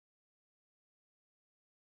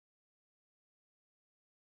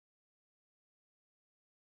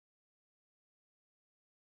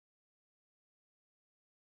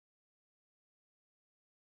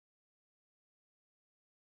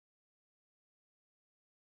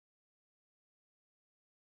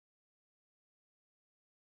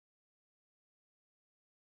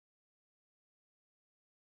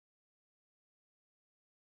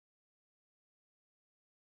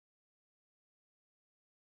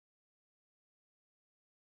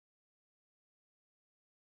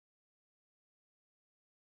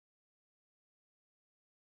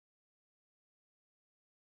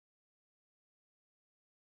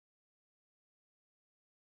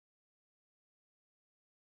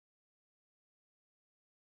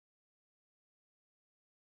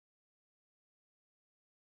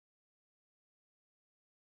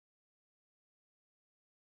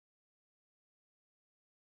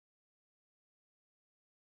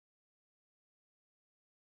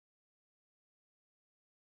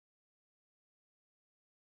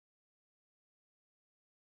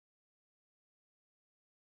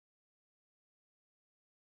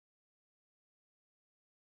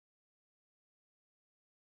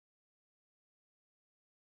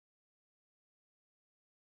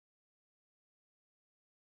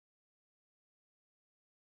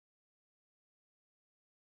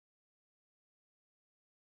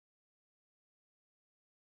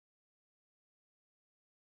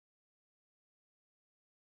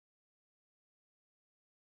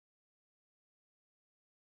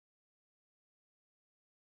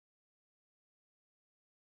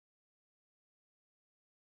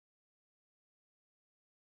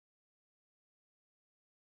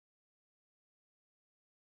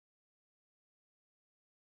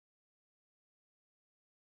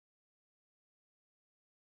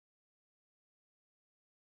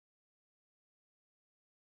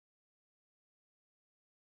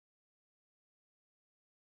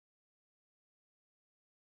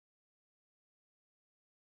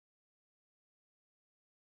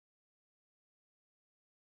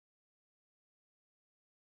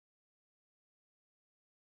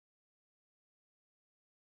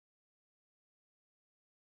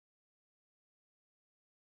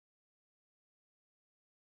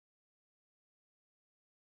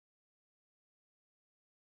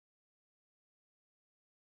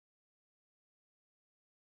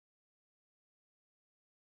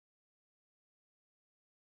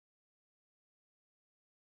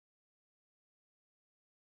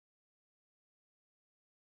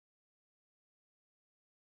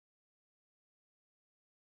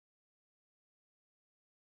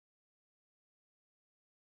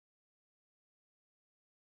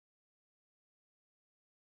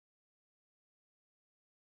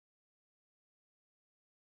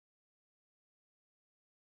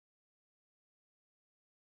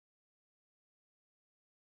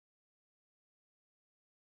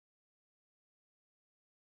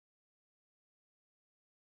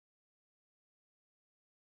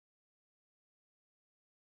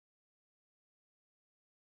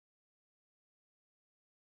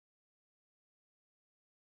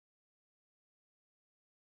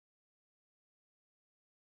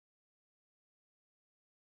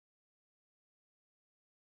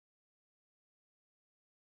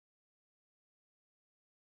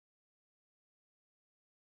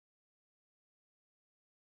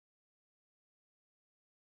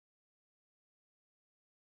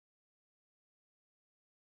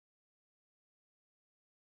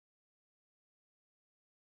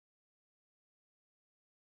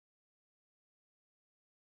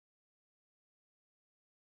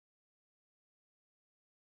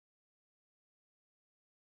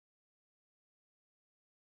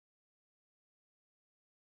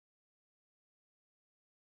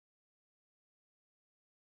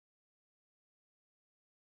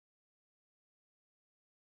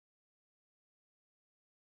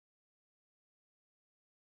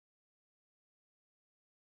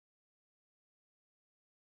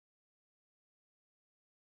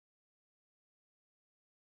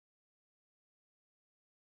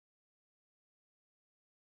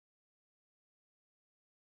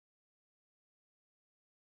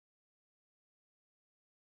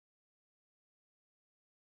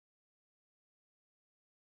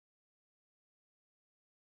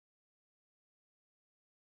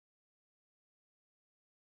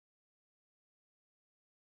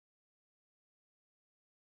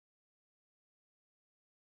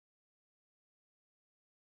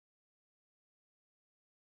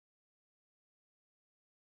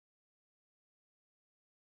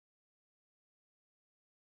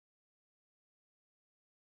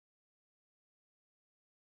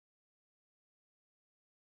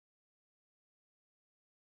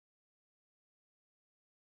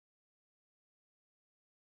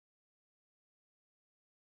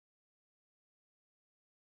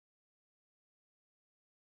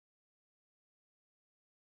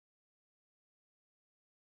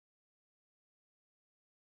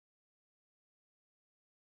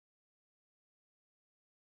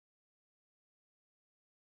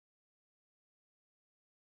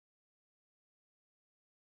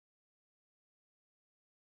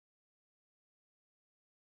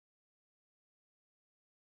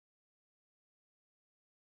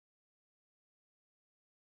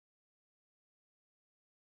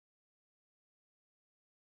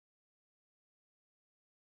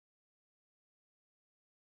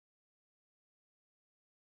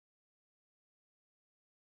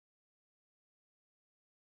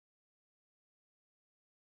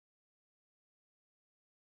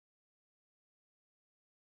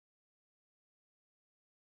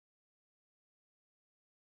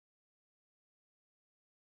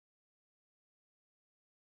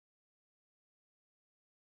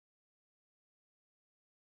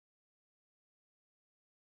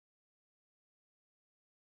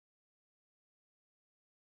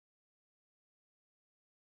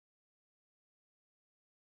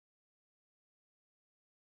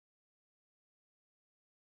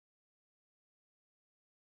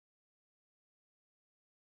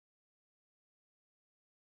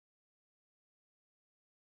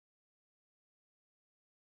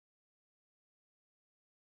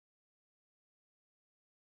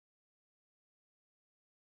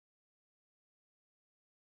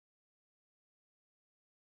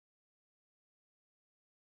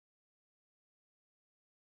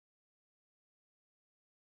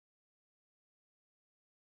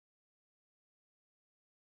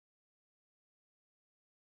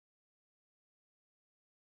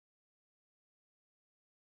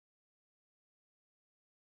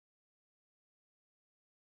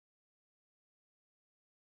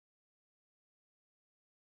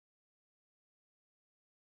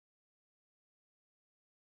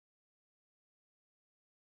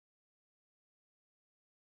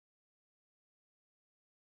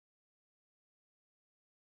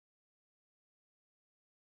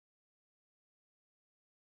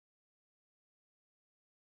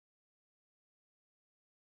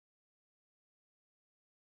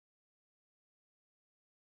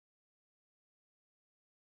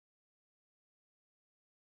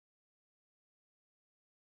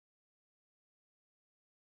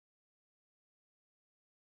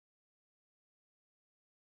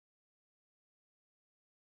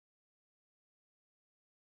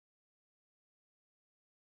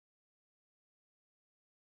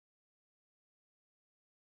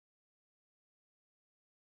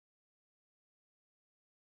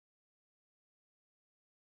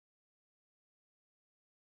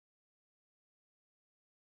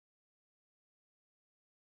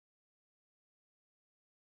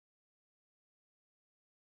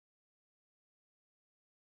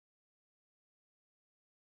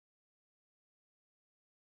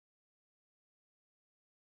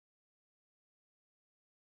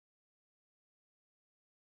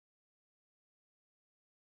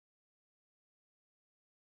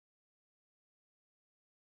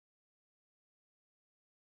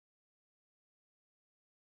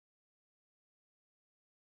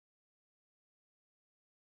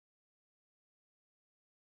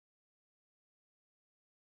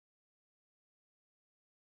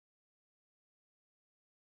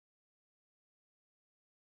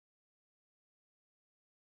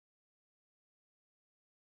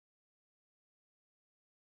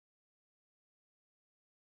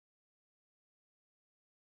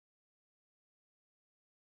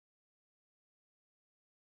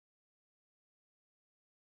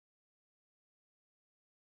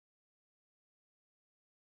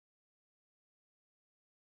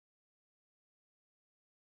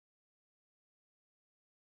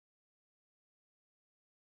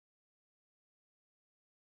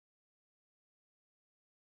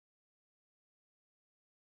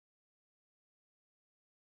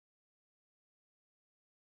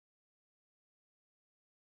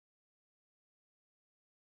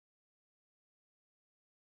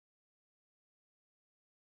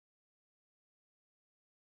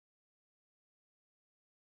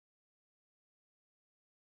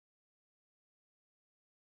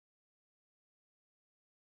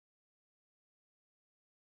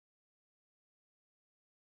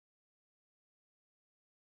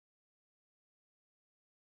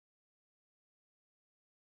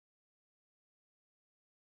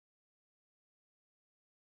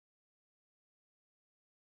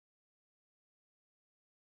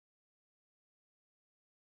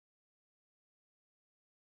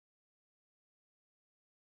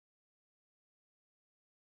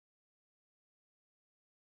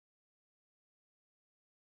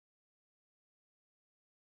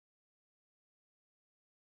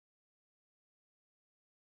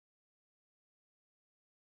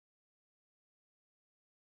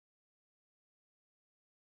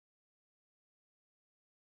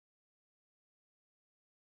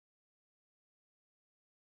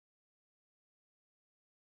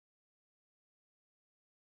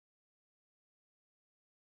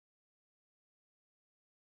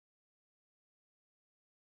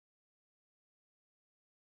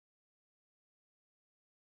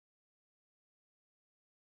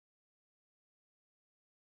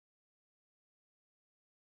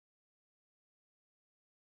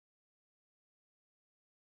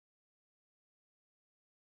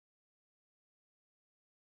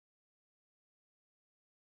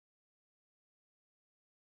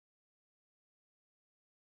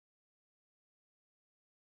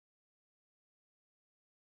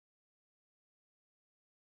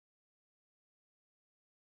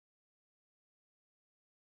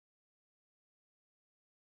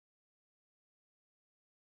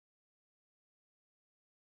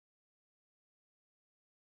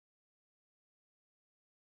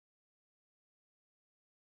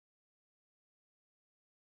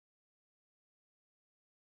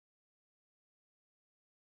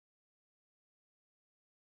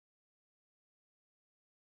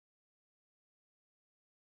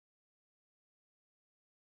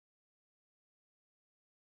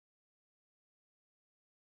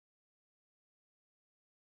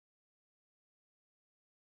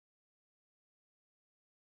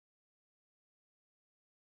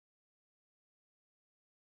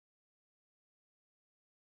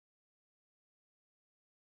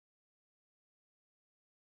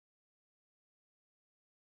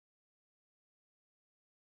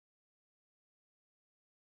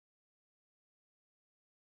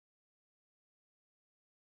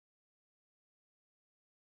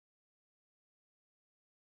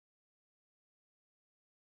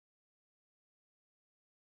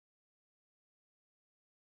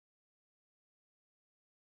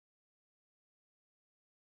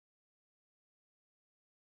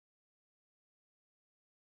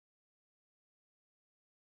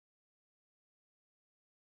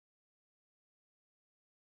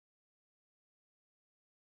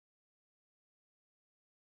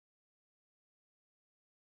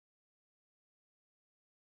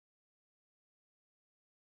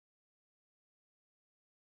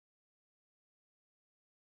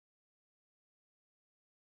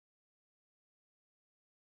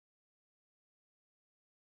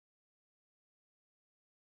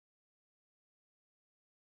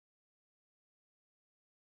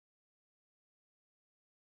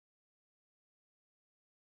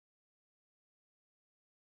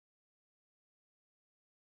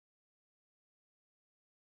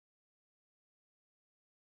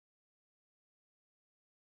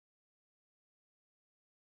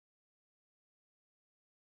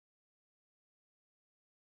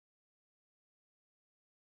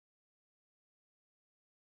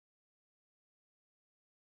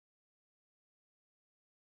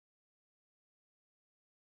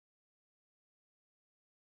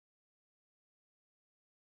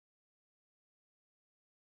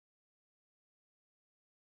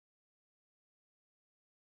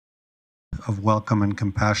of welcome and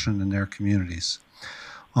compassion in their communities.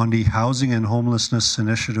 On the Housing and Homelessness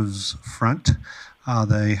Initiatives front,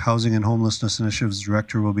 the Housing and Homelessness Initiatives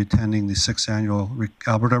Director will be attending the 6th Annual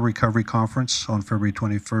Alberta Recovery Conference on February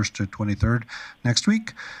 21st to 23rd next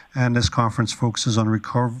week. And this conference focuses on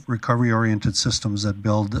recovery-oriented systems that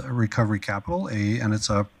build recovery capital, and it's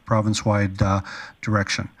a province-wide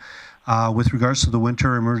direction. With regards to the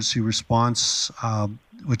winter emergency response,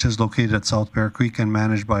 which is located at South Bear Creek and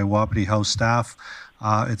managed by Wapiti House staff,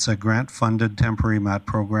 it's a grant-funded temporary mat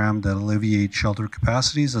program that alleviates shelter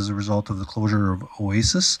capacities as a result of the closure of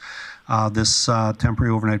Oasis. This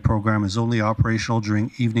temporary overnight program is only operational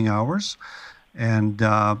during evening hours, and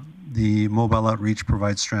the mobile outreach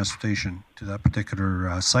provides transportation to that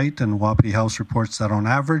particular site. And Wapiti House reports that on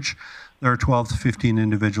average, there are 12 to 15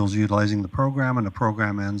 individuals utilizing the program, and the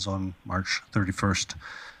program ends on March 31st,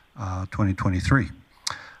 2023.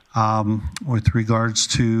 With regards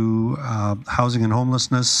to housing and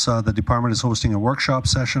homelessness, the department is hosting a workshop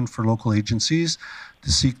session for local agencies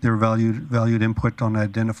to seek their valued input on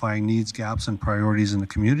identifying needs, gaps, and priorities in the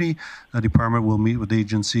community. The department will meet with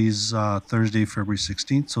agencies Thursday, February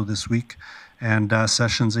 16th, so this week, and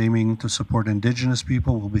sessions aiming to support Indigenous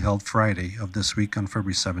people will be held Friday of this week on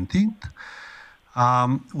February 17th.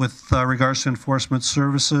 With regards to enforcement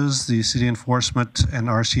services, the City Enforcement and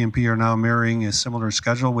RCMP are now marrying a similar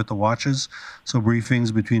schedule with the watches. So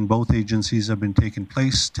briefings between both agencies have been taking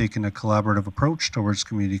place, taking a collaborative approach towards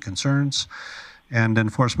community concerns. And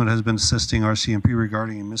enforcement has been assisting RCMP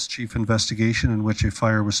regarding a mischief investigation in which a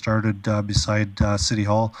fire was started beside City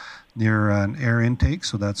Hall near an air intake.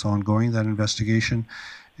 So that's ongoing, that investigation.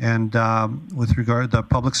 And with regard, the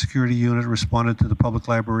Public Security Unit responded to the Public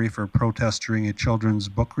Library for a protest during a children's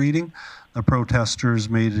book reading. The protesters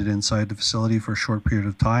made it inside the facility for a short period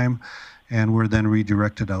of time and were then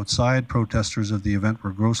redirected outside. Protesters of the event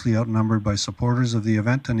were grossly outnumbered by supporters of the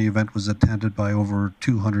event, and the event was attended by over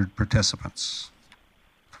 200 participants.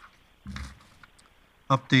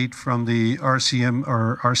 Update from the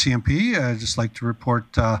RCMP. I'd just like to report,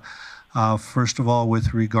 first of all,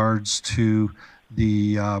 with regards to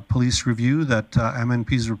the police review, that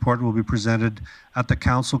MNP's report will be presented at the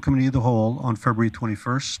Council Committee of the Whole on February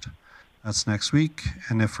 21st. That's next week.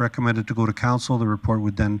 And if recommended to go to Council, the report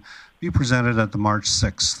would then be presented at the March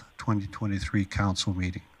 6th, 2023 Council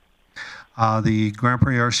meeting. The Grande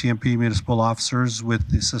Prairie RCMP municipal officers, with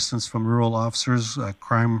the assistance from rural officers,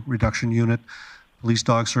 Crime Reduction Unit, Police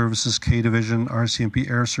Dog Services, K Division, RCMP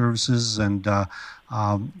Air Services, and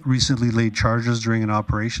recently laid charges during an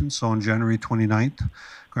operation. So on January 29th,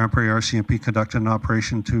 Grande Prairie RCMP conducted an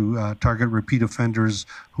operation to target repeat offenders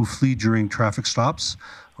who flee during traffic stops.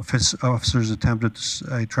 Officers attempted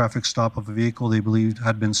a traffic stop of a vehicle they believed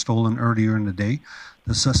had been stolen earlier in the day.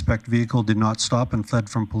 The suspect vehicle did not stop and fled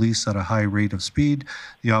from police at a high rate of speed.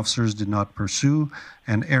 The officers did not pursue,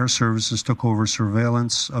 and Air Services took over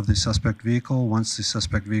surveillance of the suspect vehicle. Once the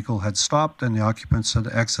suspect vehicle had stopped and the occupants had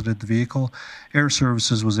exited the vehicle, Air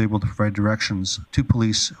Services was able to provide directions to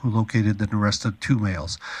police, who located and arrested 2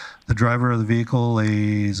 males. The driver of the vehicle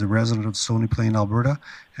is a resident of Stony Plain, Alberta,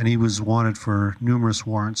 and he was wanted for numerous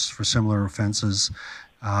warrants for similar offenses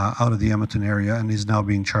out of the Edmonton area, and he's now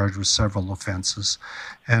being charged with several offenses.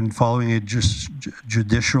 And following a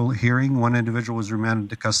judicial hearing, one individual was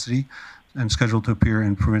remanded to custody and scheduled to appear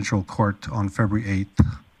in provincial court on February 8th.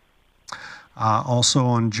 Also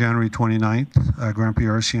on January 29th, Grande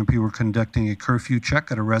Prairie RCMP were conducting a curfew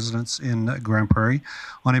check at a residence in Grande Prairie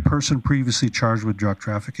on a person previously charged with drug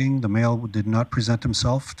trafficking. The male did not present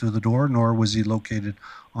himself to the door, nor was he located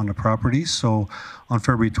on the property. So on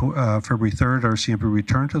February 3rd, RCMP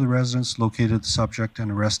returned to the residence, located the subject, and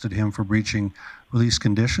arrested him for breaching release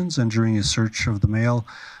conditions. And during a search of the male,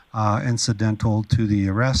 incidental to the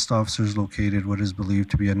arrest, officers located what is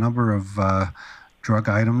believed to be a number of drug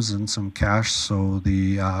items and some cash. So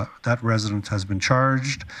that resident has been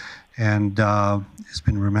charged and has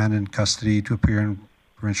been remanded in custody to appear in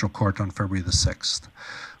provincial court on February the 6th.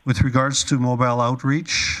 With regards to mobile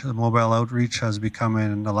outreach, the mobile outreach has become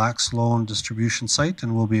an lax loan distribution site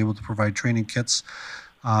and will be able to provide training kits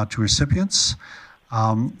to recipients.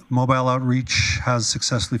 Mobile outreach has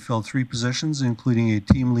successfully filled 3 positions, including a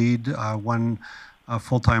team lead, 1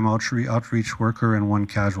 full-time outreach worker, and 1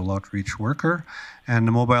 casual outreach worker. And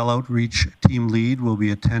the mobile outreach team lead will be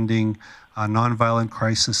attending nonviolent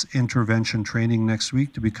crisis intervention training next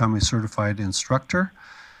week to become a certified instructor.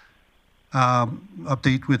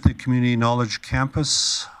 Update with the Community Knowledge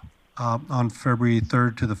Campus on February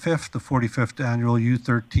 3rd to the 5th, the 45th Annual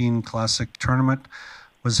U13 Classic Tournament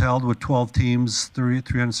was held with 12 teams,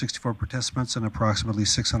 364 participants, and approximately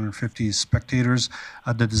 650 spectators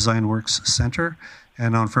at the Design Works Center.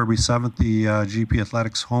 And on February 7th, the GP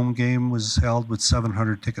Athletics home game was held with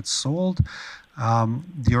 700 tickets sold.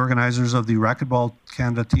 The organizers of the Racquetball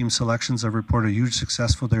Canada team selections have reported a huge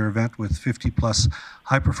success for their event with 50-plus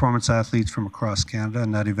high-performance athletes from across Canada,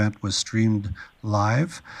 and that event was streamed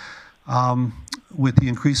live. With the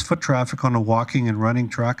increased foot traffic on the walking and running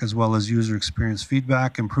track, as well as user experience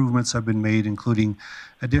feedback, improvements have been made, including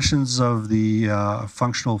additions of the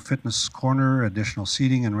functional fitness corner, additional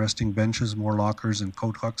seating and resting benches, more lockers and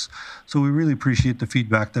coat hooks. So we really appreciate the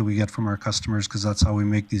feedback that we get from our customers, because that's how we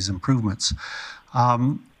make these improvements.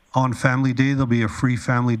 On Family Day, there'll be a free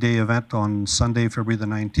Family Day event on Sunday, February the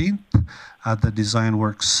 19th at the Design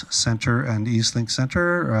Works Center and Eastlink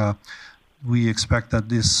Center. We expect that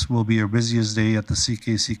this will be our busiest day at the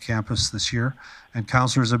CKC campus this year, and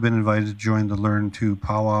councillors have been invited to join the Learn to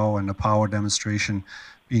Powwow and the Powwow demonstration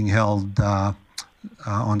being held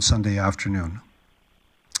on Sunday afternoon.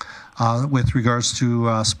 With regards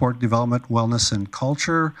to sport development, wellness, and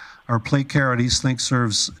culture, our play care at Eastlink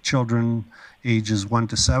serves children ages 1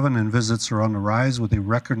 to 7, and visits are on the rise with a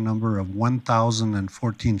record number of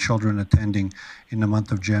 1,014 children attending in the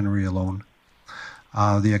month of January alone.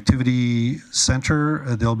 The Activity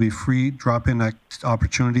Center, there'll be free drop-in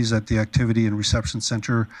opportunities at the Activity and Reception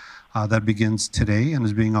Center that begins today and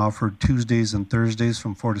is being offered Tuesdays and Thursdays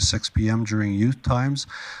from 4 to 6 p.m. during youth times,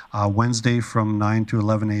 Wednesday from 9 to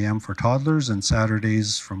 11 a.m. for toddlers, and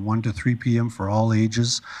Saturdays from 1 to 3 p.m. for all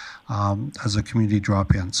ages as a community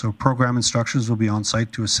drop-in. So program instructors will be on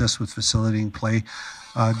site to assist with facilitating play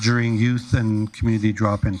during youth and community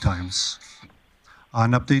drop-in times.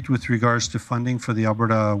 An update with regards to funding for the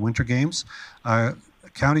Alberta Winter Games.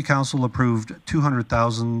 County Council approved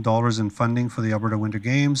 $200,000 in funding for the Alberta Winter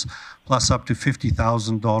Games, plus up to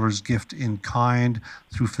 $50,000 gift in kind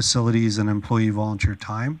through facilities and employee volunteer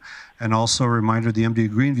time. And also a reminder, the MD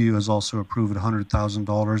Greenview has also approved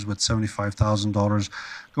 $100,000 with $75,000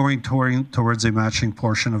 going towards a matching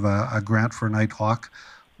portion of a grant for Nighthawk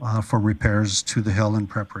for repairs to the hill in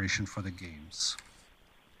preparation for the games.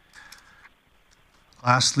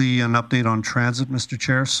 Lastly, an update on transit, Mr.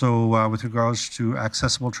 Chair. So with regards to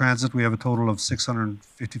accessible transit, we have a total of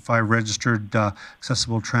 655 registered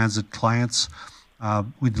accessible transit clients.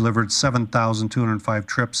 We delivered 7,205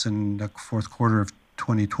 trips in the fourth quarter of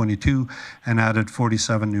 2022 and added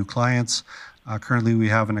 47 new clients. Currently, we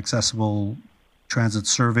have an accessible transit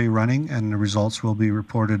survey running, and the results will be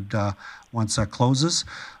reported once that closes.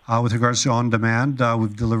 With regards to on-demand,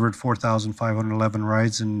 we've delivered 4,511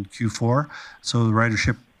 rides in Q4, so the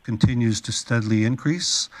ridership continues to steadily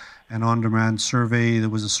increase. And on-demand survey, there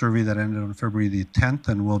was a survey that ended on February the 10th,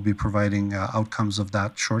 and we'll be providing outcomes of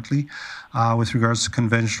that shortly. With regards to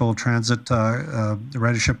conventional transit, the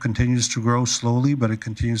ridership continues to grow slowly, but it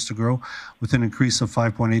continues to grow with an increase of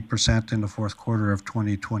 5.8% in the fourth quarter of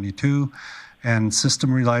 2022. And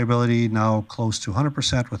system reliability now close to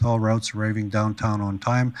 100% with all routes arriving downtown on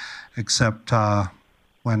time, except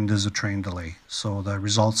when there's a train delay. So the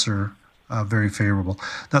results are very favorable.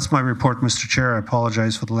 That's my report, Mr. Chair. I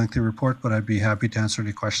apologize for the lengthy report, but I'd be happy to answer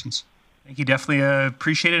any questions. Thank you. Definitely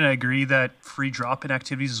appreciate it. And I agree that free drop-in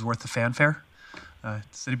activities is worth the fanfare.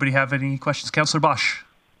 Does anybody have any questions? Councillor Bosch.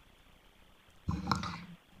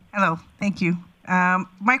 Hello. Thank you.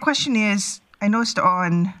 My question is, I noticed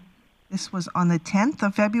this was on the 10th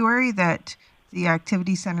of February that the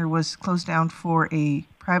activity center was closed down for a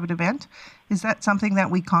private event. Is that something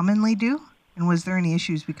that we commonly do? And was there any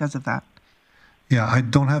issues because of that? Yeah, I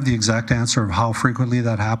don't have the exact answer of how frequently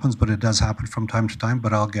that happens, but it does happen from time to time.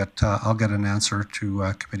 But I'll get an answer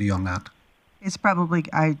to committee on that. It's probably,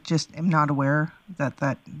 I just am not aware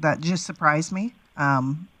that just surprised me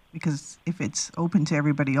because if it's open to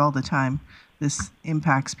everybody all the time, this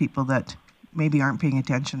impacts people that maybe aren't paying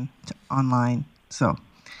attention to online. So,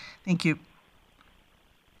 thank you.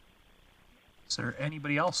 Is there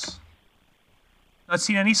anybody else? Not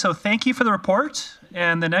seen any, so thank you for the report.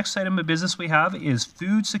 And the next item of business we have is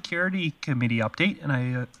Food Security Committee update,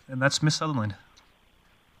 and that's Ms. Sutherland.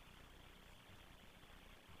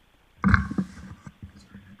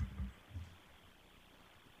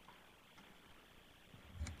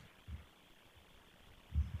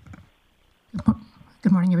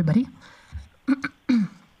 Good morning, everybody.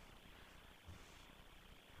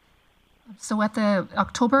 So at the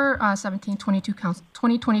October 17,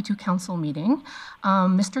 2022 council meeting,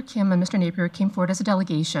 Mr. Kim and Mr. Napier came forward as a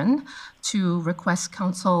delegation to request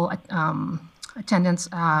council attendance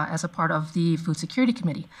as a part of the Food Security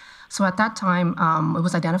Committee. So at that time, it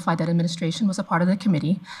was identified that administration was a part of the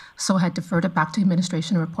committee, so I had deferred it back to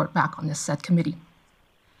administration to report back on this said committee.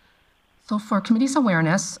 So for committee's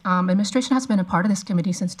awareness, administration has been a part of this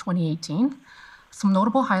committee since 2018. Some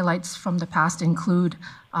notable highlights from the past include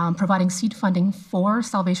providing seed funding for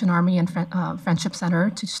Salvation Army and Friendship Center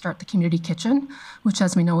to start the community kitchen, which,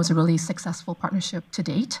 as we know, is a really successful partnership to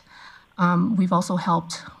date. We've also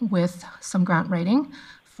helped with some grant writing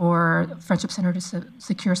for Friendship Center to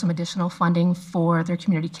secure some additional funding for their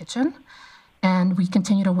community kitchen. And we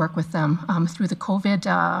continue to work with them. Through the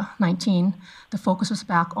COVID-19, the focus was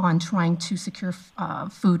back on trying to secure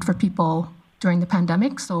food for people during the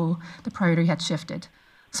pandemic, so the priority had shifted.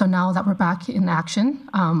 So now that we're back in action,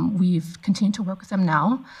 we've continued to work with them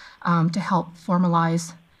now to help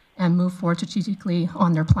formalize and move forward strategically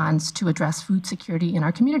on their plans to address food security in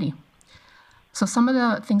our community. So some of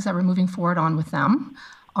the things that we're moving forward on with them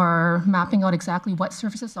are mapping out exactly what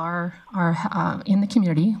services are in the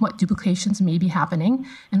community, what duplications may be happening,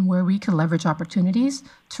 and where we can leverage opportunities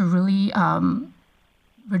to really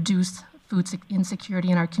reduce food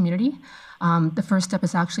insecurity in our community. The first step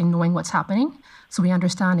is actually knowing what's happening, so we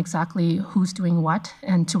understand exactly who's doing what,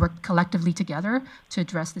 and to work collectively together to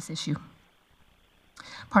address this issue.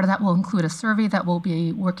 Part of that will include a survey that we'll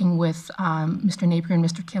be working with Mr. Napier and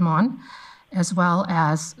Mr. Kim on, as well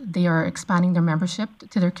as they are expanding their membership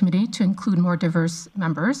to their committee to include more diverse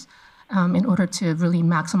members in order to really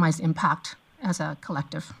maximize impact as a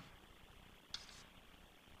collective.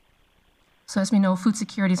 So as we know, food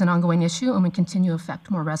security is an ongoing issue and will continue to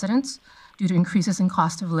affect more residents due to increases in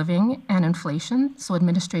cost of living and inflation. So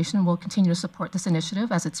administration will continue to support this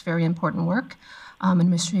initiative as it's very important work.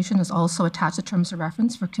 Administration has also attached the terms of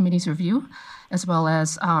reference for committee's review, as well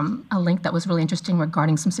as a link that was really interesting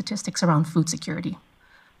regarding some statistics around food security.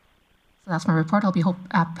 So that's my report. I'll be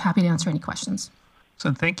happy to answer any questions.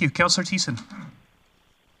 So thank you. Councillor Thiessen.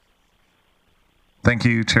 Thank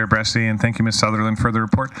you, Chair Bressie, and thank you, Ms. Sutherland, for the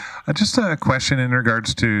report. Just a question in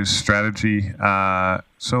regards to strategy.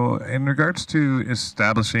 So in regards to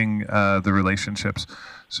establishing the relationships,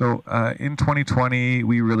 so in 2020,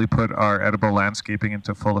 we really put our edible landscaping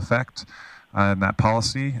into full effect in that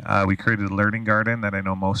policy. We created a learning garden that I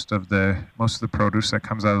know most of the produce that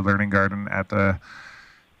comes out of the learning garden at the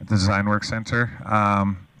Design Work Center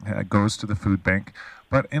goes to the food bank.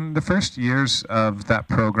 But in the first years of that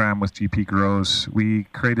program with GP Grows, we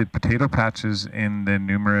created potato patches in the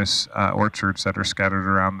numerous orchards that are scattered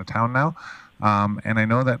around the town now. And I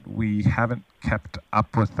know that we haven't kept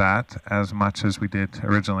up with that as much as we did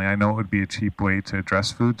originally. I know it would be a cheap way to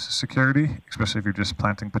address food security, especially if you're just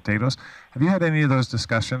planting potatoes. Have you had any of those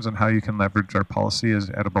discussions on how you can leverage our policy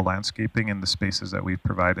as edible landscaping in the spaces that we've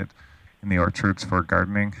provided in the orchards for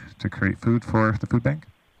gardening to create food for the food bank?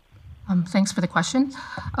 Thanks for the question.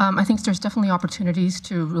 I think there's definitely opportunities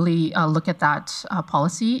to really look at that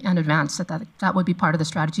policy and advance that would be part of the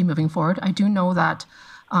strategy moving forward. I do know that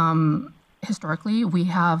historically we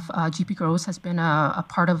have GP Grows has been a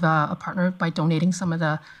part of a partner by donating some of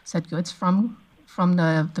the said goods from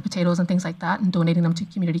the potatoes and things like that and donating them to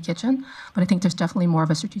community kitchen. But I think there's definitely more of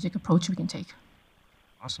a strategic approach we can take.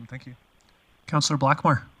 Awesome, thank you. Councillor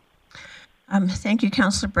Blackmore. Thank you,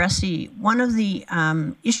 Councillor Bressie. One of the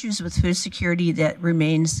issues with food security that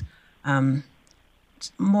remains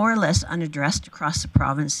more or less unaddressed across the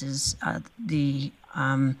province is the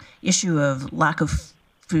issue of lack of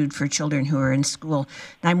food for children who are in school.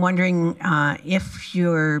 And I'm wondering if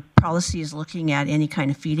your policy is looking at any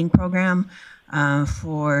kind of feeding program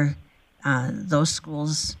for those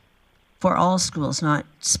schools, for all schools, not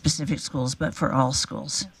specific schools, but for all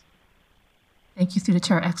schools. Yes. Thank you, through the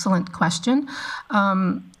chair. Excellent question.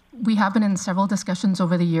 We have been in several discussions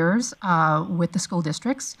over the years with the school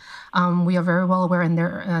districts. We are very well aware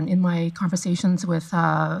in my conversations with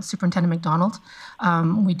Superintendent McDonald.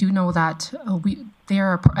 We do know that they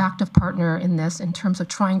are an active partner in this in terms of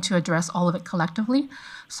trying to address all of it collectively.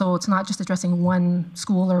 So it's not just addressing one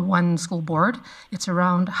school or one school board. It's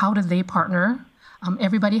around how do they partner.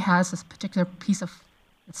 Everybody has this particular piece of,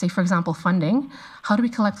 let's say, for example, funding. How do we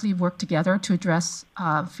collectively work together to address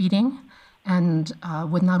feeding and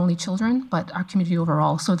with not only children, but our community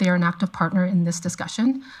overall? So they are an active partner in this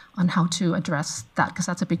discussion on how to address that, because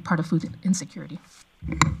that's a big part of food insecurity.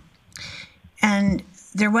 And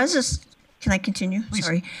there was a, can I continue? Please.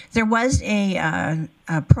 Sorry. There was a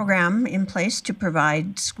program in place to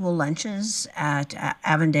provide school lunches at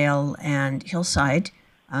Avondale and Hillside.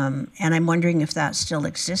 And I'm wondering if that still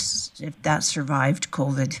exists, if that survived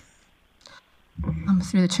COVID.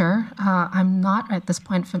 Through the chair, I'm not at this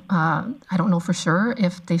point, I don't know for sure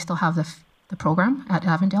if they still have the program at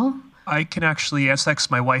Avondale. I can actually answer that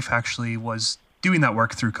 'cause my wife actually was doing that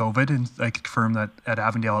work through COVID, and I can confirm that at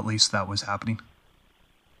Avondale at least that was happening.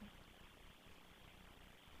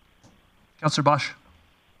 Councillor Bosch.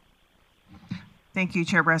 Thank you,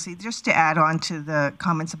 Chair Bressy. Just to add on to the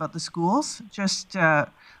comments about the schools, just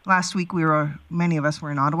last week many of us were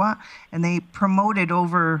in Ottawa, and they promoted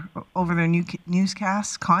over their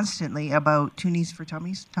newscasts constantly about Toonies for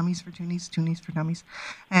Tummies, Tummies for Toonies, Toonies for Tummies,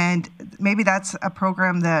 and maybe that's a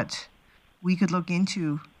program that we could look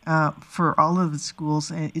into for all of the schools.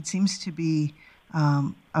 And it seems to be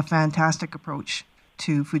a fantastic approach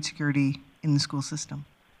to food security in the school system.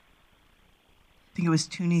 I think it was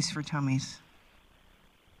Toonies for Tummies.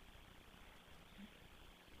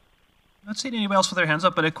 Not seeing anybody else with their hands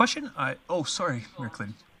up, but a question. Oh, sorry, Mayor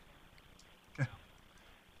Clayton. Okay,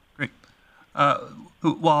 great.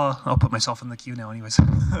 Well, I'll put myself in the queue now, anyways.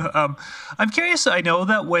 I'm curious. I know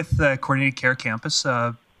that with the coordinated care campus,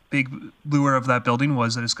 big lure of that building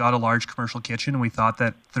was that it's got a large commercial kitchen. We thought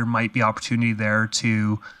that there might be opportunity there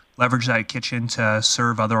to leverage that kitchen to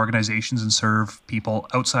serve other organizations and serve people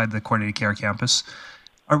outside the coordinated care campus.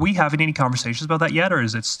 Are we having any conversations about that yet, or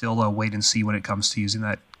is it still a wait and see when it comes to using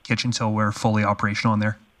that kitchen until we're fully operational in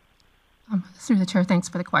there? Through the chair, thanks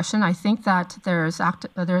for the question. I think that there's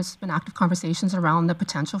been active conversations around the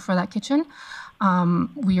potential for that kitchen.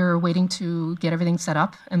 We are waiting to get everything set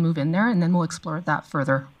up and move in there, and then we'll explore that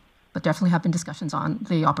further. But definitely have been discussions on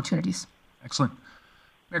the opportunities. Excellent.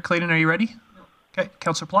 Mayor Clayton, are you ready? No. Okay,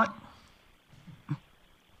 Councillor Plott.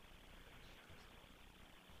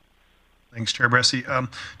 Thanks, Chair Bressy.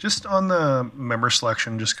 Just on the member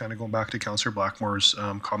selection, just kind of going back to Councillor Blackmore's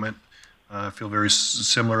comment, I feel very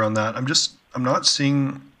similar on that. I'm not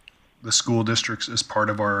seeing the school districts as part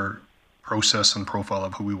of our process and profile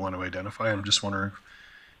of who we want to identify. I'm just wondering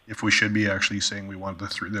if we should be actually saying we want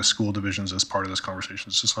the school divisions as part of this conversation.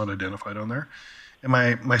 It's just not identified on there. And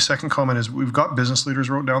my second comment is we've got business leaders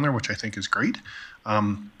wrote down there, which I think is great.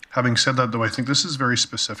 Having said that, though, I think this is very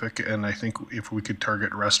specific, and I think if we could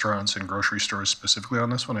target restaurants and grocery stores specifically on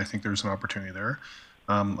this one, I think there's an opportunity there.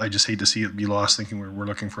 I just hate to see it be lost thinking we're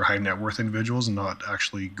looking for high net worth individuals and not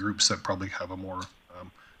actually groups that probably have a more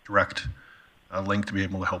direct link to be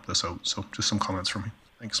able to help this out. So just some comments from me.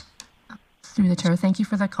 Thanks. Through the chair, thank you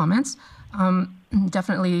for the comments.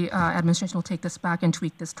 Definitely, administration will take this back and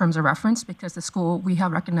tweak this terms of reference because the school, we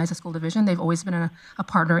have recognized the school division. They've always been a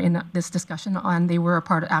partner in this discussion, and they were a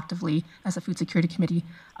part actively as a food security committee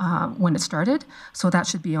when it started. So that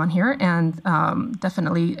should be on here. And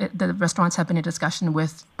definitely, the restaurants have been in discussion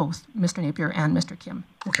with both Mr. Napier and Mr. Kim.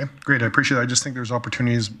 Okay, great. I appreciate it. I just think there's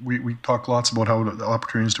opportunities. We talk lots about how the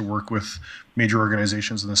opportunities to work with major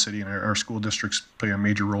organizations in the city, and our school districts play a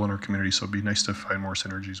major role in our community. So it'd be nice to find more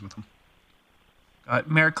synergies with them.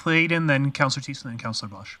 Mayor Clayton, then Councillor Thiessen, then Councillor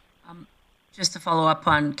Bosch. Just to follow up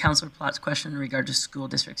on Councillor Plott's question in regard to school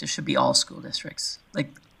districts, it should be all school districts, like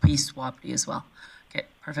Peace, Wapiti as well. Okay,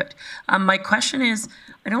 perfect. My question is,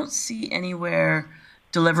 I don't see anywhere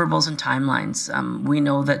deliverables and timelines. We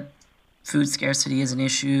know that food scarcity is an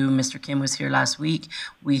issue. Mr. Kim was here last week.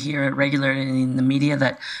 We hear it regularly in the media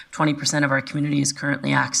that 20% of our community is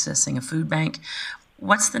currently accessing a food bank.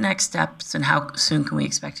 What's the next steps, and how soon can we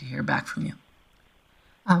expect to hear back from you?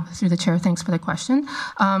 Through the chair, thanks for the question.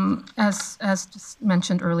 As just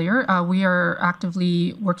mentioned earlier, we are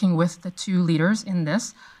actively working with the two leaders in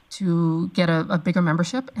this to get a bigger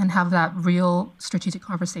membership and have that real strategic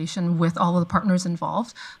conversation with all of the partners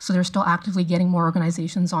involved. So they're still actively getting more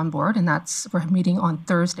organizations on board, and we're meeting on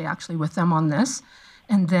Thursday actually with them on this.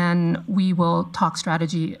 And then we will talk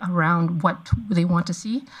strategy around what they want to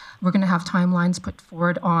see. We're going to have timelines put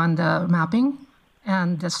forward on the mapping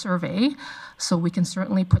and the survey, so we can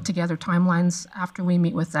certainly put together timelines after we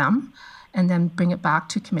meet with them, and then bring it back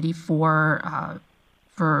to committee for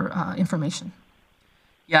information.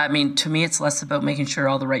 Yeah, I mean, to me, it's less about making sure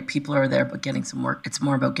all the right people are there, but getting some work. It's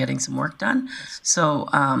more about getting some work done. So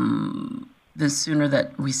the sooner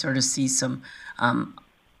that we sort of see some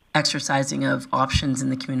exercising of options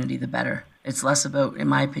in the community, the better. It's less about, in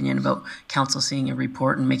my opinion, about council seeing a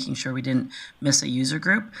report and making sure we didn't miss a user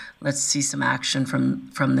group. Let's see some action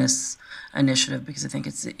from this initiative, because I think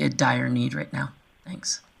it's a dire need right now.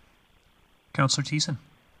 Thanks. Councillor Thiessen.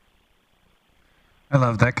 I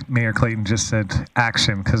love that Mayor Clayton just said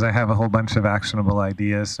action, because I have a whole bunch of actionable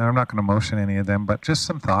ideas. Now, I'm not going to motion any of them, but just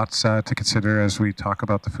some thoughts to consider as we talk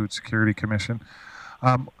about the Food Security Commission.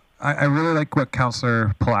 I really like what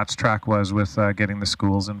Councillor Platt's track was with getting the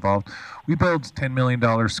schools involved. We build $10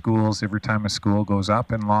 million schools every time a school goes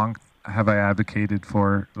up, and long have I advocated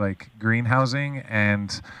for like greenhousing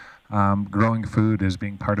and growing food as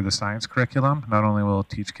being part of the science curriculum. Not only will it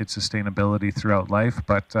teach kids sustainability throughout life,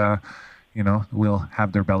 but we'll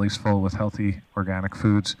have their bellies full with healthy organic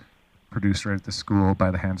foods produced right at the school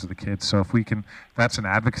by the hands of the kids. So if that's an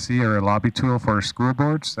advocacy or a lobby tool for our school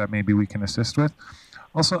boards that maybe we can assist with.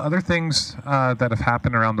 Also, other things that have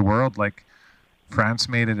happened around the world, like France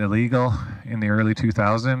made it illegal in the early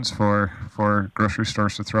 2000s for grocery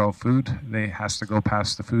stores to throw out food. They has to go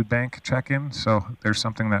past the food bank check-in. So there's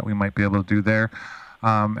something that we might be able to do there.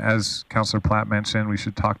 As Councillor Platt mentioned, we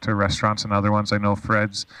should talk to restaurants and other ones. I know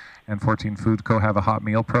Fred's and 14 Food Co. have a hot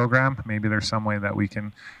meal program. Maybe there's some way that we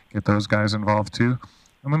can get those guys involved too.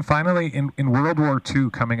 And then finally, in World War II,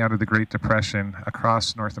 coming out of the Great Depression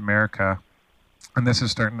across North America, and this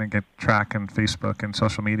is starting to get tracked on Facebook and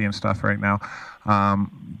social media and stuff right now,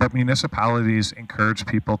 but municipalities encourage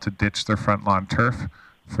people to ditch their front lawn turf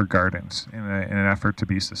for gardens in an effort to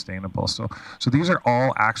be sustainable. So these are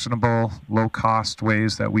all actionable, low-cost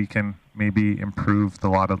ways that we can maybe improve the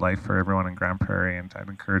lot of life for everyone in Grande Prairie, and I'd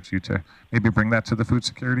encourage you to maybe bring that to the Food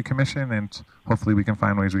Security Commission, and hopefully we can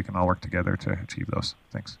find ways we can all work together to achieve those.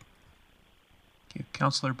 Thanks. Thank you.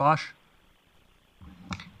 Councillor Bosch.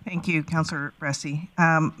 Thank you, Councillor Bressie.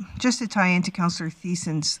 Just to tie into Councillor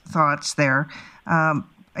Thiessen's thoughts there,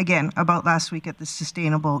 again, about last week at the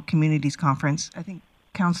Sustainable Communities Conference, I think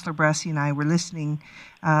Councillor Bressie and I were listening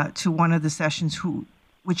to one of the sessions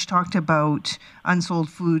which talked about unsold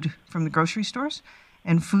food from the grocery stores,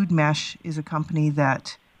 and Food Mesh is a company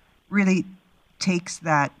that really takes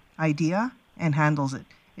that idea and handles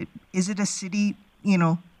it. Is it a city,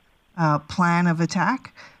 plan of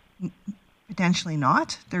attack? Potentially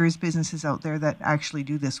not. There is businesses out there that actually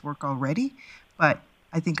do this work already, but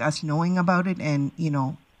I think us knowing about it and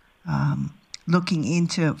looking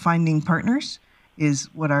into finding partners is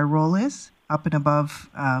what our role is, up and above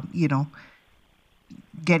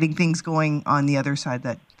getting things going on the other side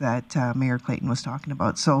that Mayor Clayton was talking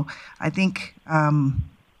about. So I think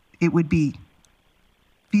it would be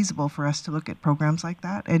feasible for us to look at programs like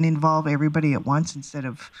that and involve everybody at once instead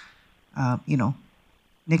of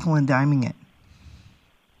nickel and diming it.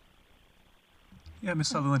 Yeah, Ms.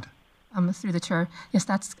 Sutherland. Through the chair, yes,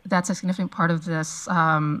 that's a significant part of this,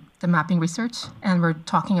 the mapping research, and we're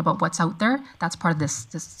talking about what's out there. That's part of this,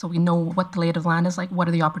 so we know what the lay of the land is like, what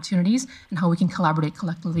are the opportunities, and how we can collaborate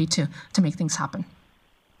collectively to make things happen.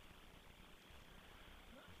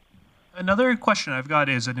 Another question I've got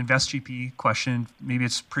is an InvestGP question. Maybe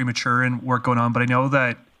it's premature and work going on, but I know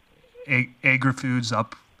that agri-foods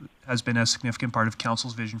up has been a significant part of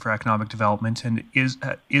Council's vision for economic development. And is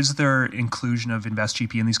there inclusion of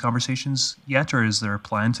InvestGP in these conversations yet, or is there a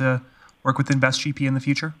plan to work with InvestGP in the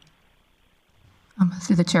future?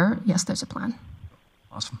 Through the chair, yes, there's a plan.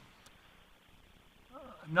 Awesome.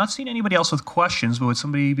 I'm not seeing anybody else with questions, but would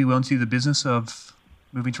somebody be willing to do the business of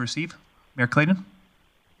moving to receive? Mayor Clayton?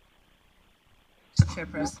 Chair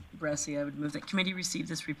Bressie, I would move that committee receive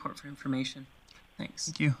this report for information. Thanks.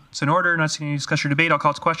 Thank you. It's in order. Not seeing any discussion or debate. I'll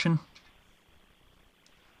call it to question.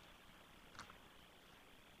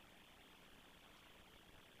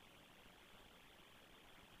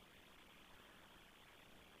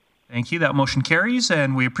 Thank you. That motion carries,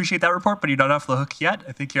 and we appreciate that report, but you're not off the hook yet.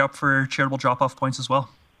 I think you're up for charitable drop-off points as well.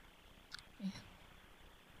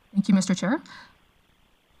 Thank you, Mr. Chair.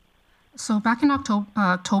 So back in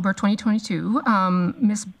October 2022,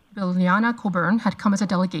 Ms. Biljana Coburn had come as a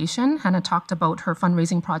delegation and had talked about her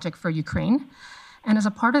fundraising project for Ukraine. And as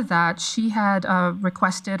a part of that, she had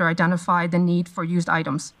requested or identified the need for used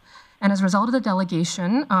items. And as a result of the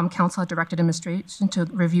delegation, Council had directed administration to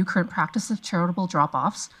review current practice of charitable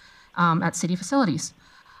drop-offs at city facilities.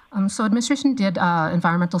 So administration did an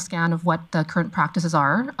environmental scan of what the current practices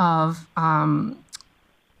are of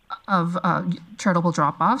charitable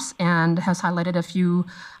drop-offs, and has highlighted a few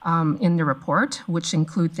in the report, which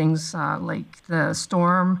include things like the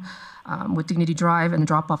Storm with Dignity Drive and the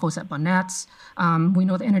drop-off hosts at Bonnet's. We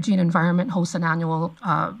know the Energy and Environment hosts an annual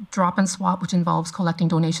drop and swap, which involves collecting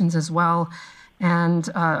donations as well, and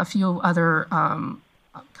a few other kind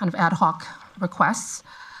of ad hoc requests.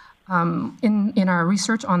 In our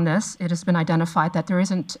research on this, it has been identified that there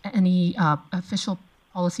isn't any official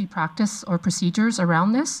policy practice or procedures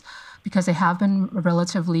around this, because they have been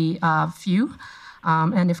relatively few.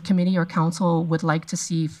 And if committee or council would like to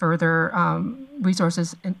see further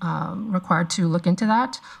resources required to look into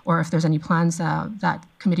that, or if there's any plans that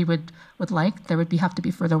committee would like, there would have to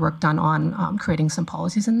be further work done on creating some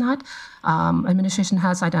policies in that. Administration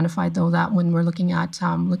has identified, though, that when we're looking at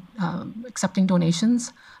accepting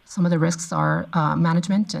donations, some of the risks are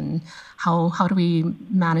management, and how do we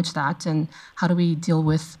manage that, and how do we deal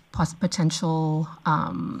with potential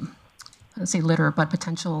say litter, but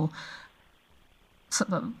potential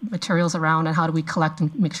materials around, and how do we collect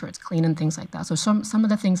and make sure it's clean and things like that. So some of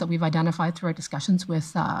the things that we've identified through our discussions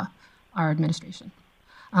with our administration.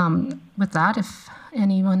 With that, if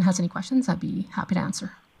anyone has any questions, I'd be happy to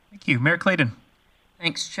answer. Thank you. Mayor Clayton.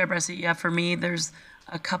 Thanks, Chair Bressie. Yeah, for me, there's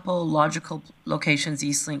a couple logical locations.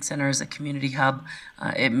 Eastlink Center is a community hub.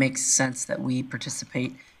 It makes sense that we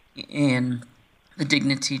participate in the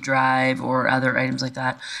Dignity Drive or other items like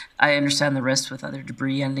that. I understand the risk with other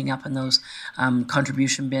debris ending up in those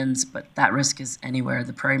contribution bins, but that risk is anywhere.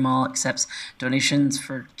 The Prairie Mall accepts donations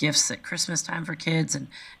for gifts at Christmas time for kids,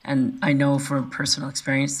 and I know from personal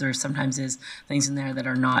experience there sometimes is things in there that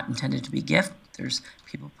are not intended to be gift. There's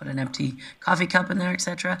people put an empty coffee cup in there,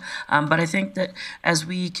 etc. But I think that as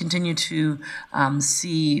we continue to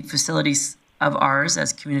see facilities of ours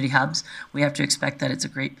as community hubs, we have to expect that it's a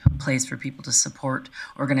great place for people to support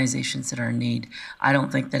organizations that are in need. I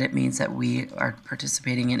don't think that it means that we are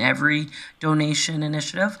participating in every donation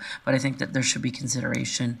initiative, but I think that there should be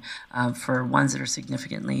consideration for ones that are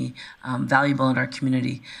significantly valuable in our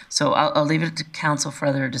community. So I'll leave it to council for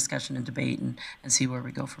other discussion and debate and see where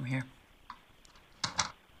we go from here.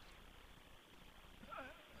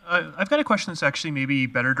 I've got a question that's actually maybe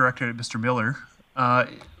better directed at Mr. Miller.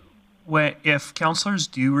 If councillors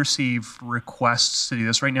do receive requests to do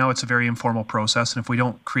this, right now it's a very informal process, and if we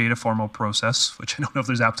don't create a formal process, which I don't know if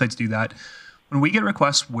there's appetite to do that, when we get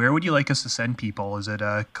requests, where would you like us to send people? Is it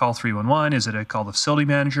a call 311? Is it a call the facility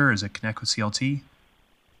manager? Is it connect with CLT?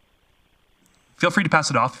 Feel free to pass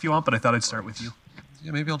it off if you want, but I thought I'd start with you.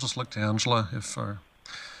 Yeah, maybe I'll just look to Angela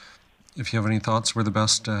if you have any thoughts where the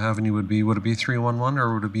best avenue would be. Would it be 311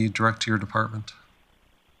 or would it be direct to your department?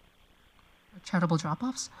 Charitable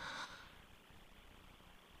drop-offs?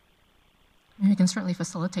 We can certainly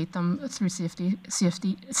facilitate them through CSD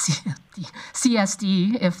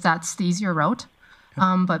if that's the easier route.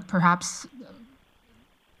 But perhaps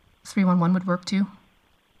 311 would work too.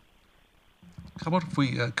 How about if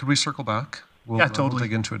we, could we circle back? Yeah, totally. We'll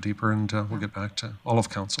dig into it deeper and we'll get back to all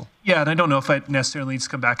of council. Yeah, and I don't know if it necessarily needs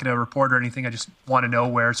to come back in a report or anything. I just want to know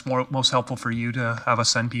where it's most helpful for you to have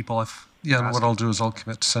us send people if. Yeah, and what I'll do is I'll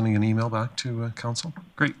commit to sending an email back to council.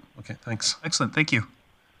 Great. Okay, thanks. Excellent, thank you. Are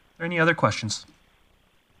there any other questions?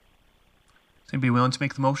 Is anybody willing to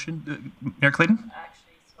make the motion? Mayor Clayton?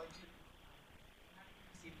 Actually, so I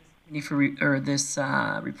do receive this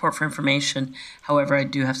report for information. However, I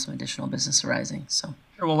do have some additional business arising, so.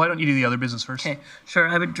 Sure, well, why don't you do the other business first? Okay, sure.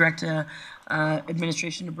 I would direct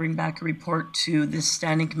administration to bring back a report to this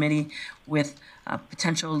standing committee with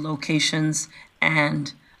potential locations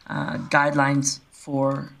and guidelines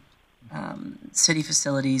for city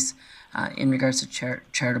facilities in regards to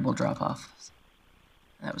charitable drop-offs.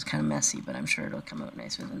 That was kind of messy, but I'm sure it'll come out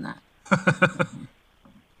nicer than that.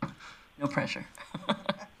 No pressure.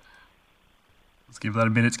 Let's give that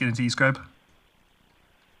a minute to get into eScribe.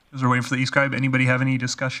 As we're waiting for the eScribe, anybody have any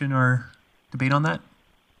discussion or debate on that?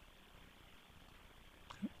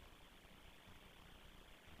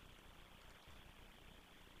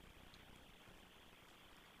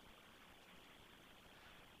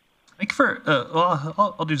 I think for,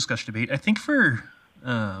 well, I'll do discussion debate. I think for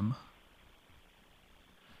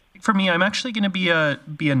me, I'm actually going to be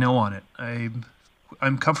a no on it.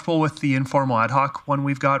 I'm comfortable with the informal ad hoc one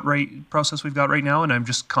process we've got right now, and I'm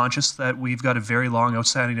just conscious that we've got a very long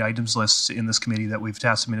outstanding items list in this committee that we've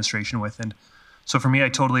tasked administration with, and so for me, I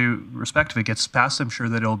totally respect if it gets passed. I'm sure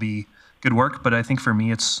that it'll be good work, but I think for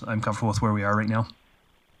me, I'm comfortable with where we are right now.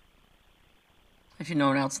 If you know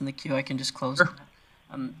one else in the queue, I can just close. Sure.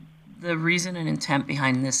 The reason and intent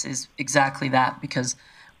behind this is exactly that, because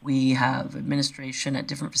we have administration at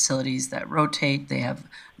different facilities that rotate. They have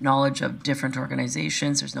knowledge of different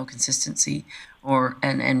organizations. There's no consistency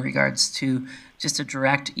in regards to just a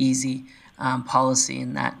direct, easy policy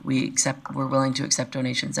in that we're willing to accept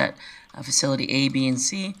donations at facility A, B, and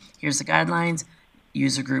C. Here's the guidelines.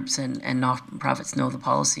 User groups and nonprofits know the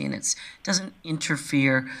policy, and it doesn't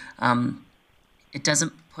interfere. It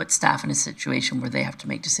doesn't put staff in a situation where they have to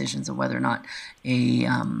make decisions on whether or not a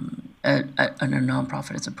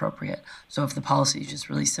nonprofit is appropriate. So if the policy is just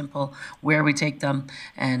really simple, where we take them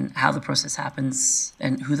and how the process happens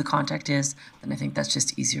and who the contact is, then I think that's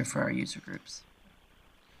just easier for our user groups.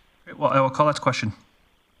 Great. Well, I will call that to question.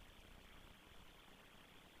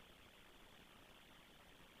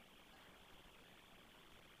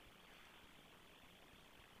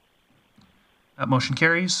 That motion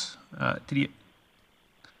carries.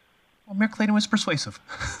 Well, Mayor Clayton was persuasive.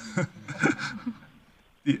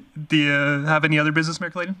 Do you have any other business, Mayor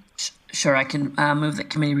Clayton? Sure, I can move that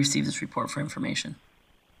committee receive this report for information.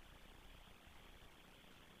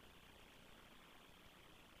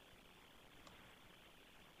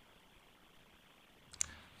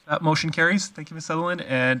 That motion carries. Thank you, Ms. Sutherland.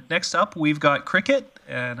 And next up, we've got cricket,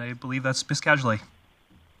 and I believe that's Ms. Casualay.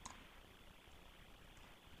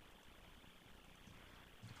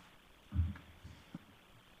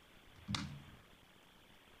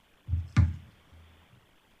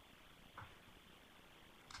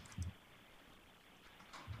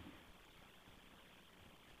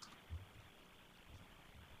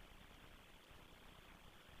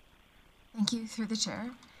 Thank you, through the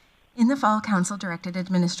chair. In the fall, Council directed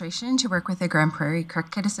administration to work with the Grande Prairie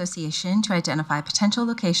Cricket Association to identify potential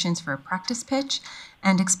locations for a practice pitch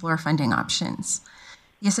and explore funding options.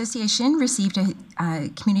 The association received a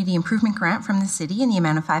community improvement grant from the city in the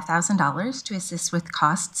amount of $5,000 to assist with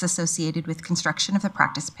costs associated with construction of the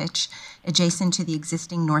practice pitch adjacent to the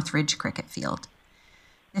existing Northridge cricket field.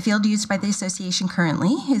 The field used by the association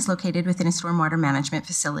currently is located within a stormwater management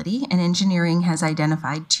facility, and engineering has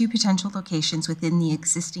identified 2 potential locations within the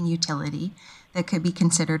existing utility that could be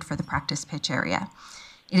considered for the practice pitch area.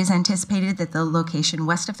 It is anticipated that the location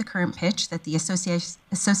west of the current pitch that the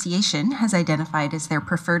association has identified as their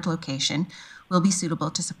preferred location will be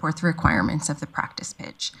suitable to support the requirements of the practice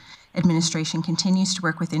pitch. Administration continues to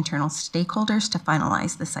work with internal stakeholders to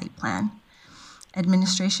finalize the site plan.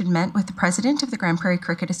 Administration met with the president of the Grande Prairie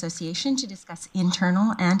Cricket Association to discuss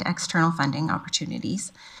internal and external funding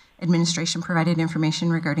opportunities. Administration provided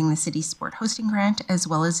information regarding the city's sport hosting grant, as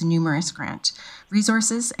well as numerous grant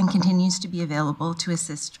resources, and continues to be available to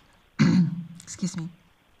assist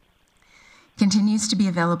continues to be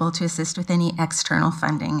available to assist with any external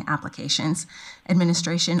funding applications.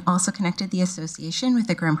 Administration also connected the association with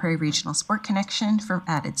the Grande Prairie Regional Sport Connection for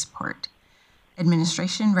added support.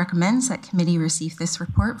 Administration recommends that committee receive this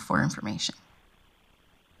report for information.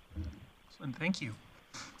 Excellent, thank you.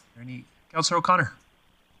 Councillor O'Connor.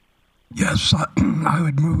 Yes, I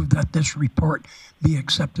would move that this report be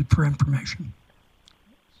accepted for information.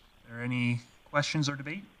 Are there any questions or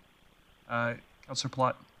debate? Councillor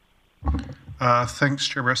Plott. Thanks,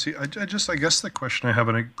 Chair Bressy. I guess the question I have,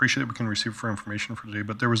 and I appreciate that we can receive for information for today,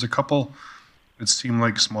 but there was a couple, it seemed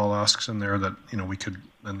like small asks in there that, we could,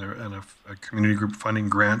 and a community group funding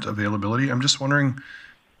grant availability. I'm just wondering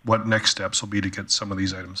what next steps will be to get some of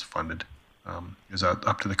these items funded. Is that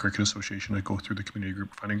up to the Cricket Association to go through the community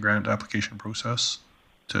group funding grant application process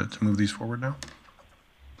to move these forward now?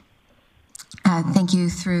 Thank you,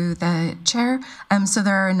 through the chair. So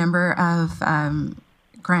there are a number of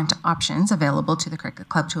grant options available to the Cricket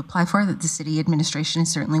Club to apply for that the city administration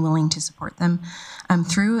is certainly willing to support them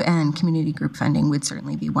through, and community group funding would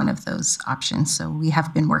certainly be one of those options. So we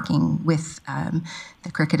have been working with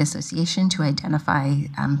the Cricket Association to identify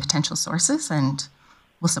potential sources, and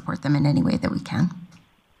we'll support them in any way that we can.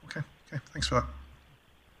 Okay, thanks for that.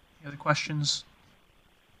 Any other questions?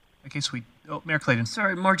 In case Mayor Clayton.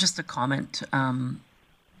 Sorry, more just a comment.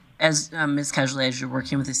 As Ms. Casualay, as you're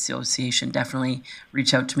working with the association, definitely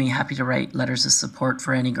reach out to me. Happy to write letters of support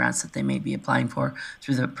for any grants that they may be applying for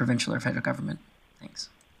through the provincial or federal government. Thanks.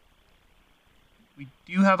 We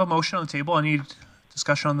do have a motion on the table. I need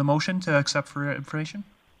discussion on the motion to accept for information.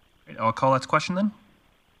 Great, I'll call that to question then.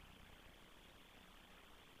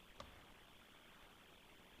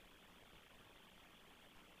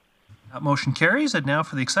 That motion carries. And now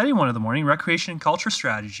for the exciting one of the morning, recreation and culture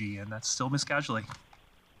strategy, and that's still Ms. Casualay.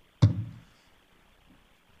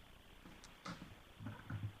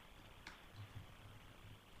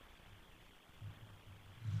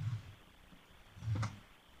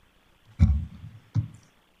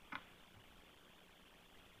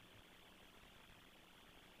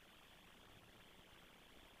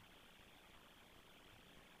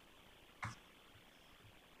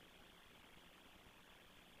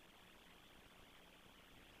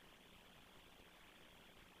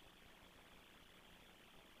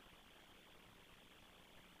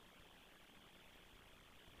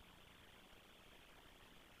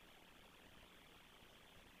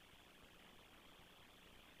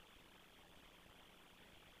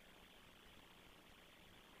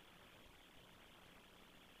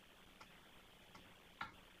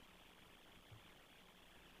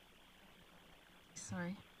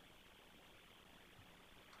 Sorry.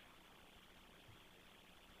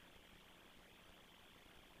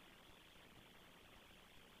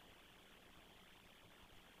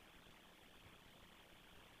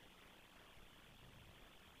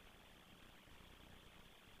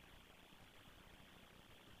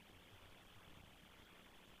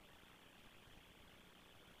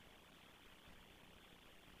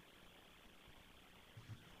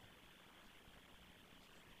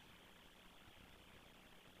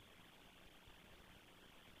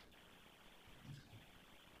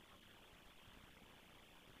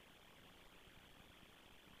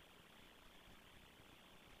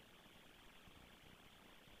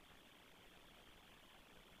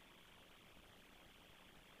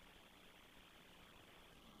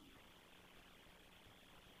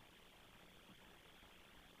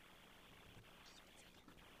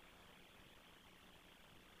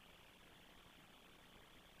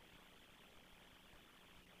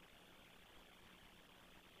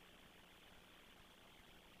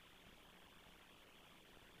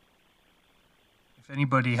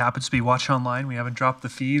 anybody happens to be watching online, we haven't dropped the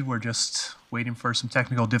feed. We're just waiting for some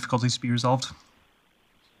technical difficulties to be resolved.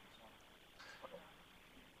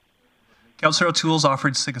 Councillor O'Toole's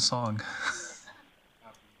offered to sing a song.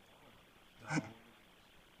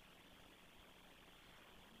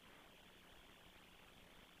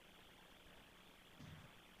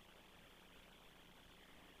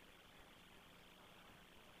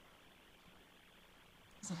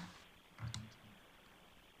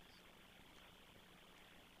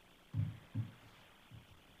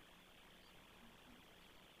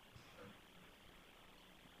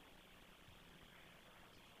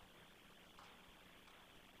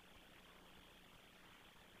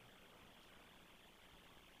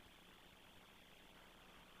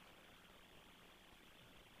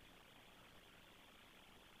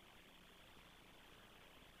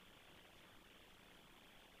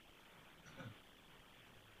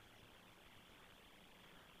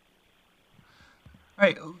 All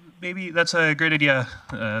right, maybe that's a great idea,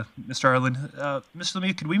 Mr. Arlen. Mr.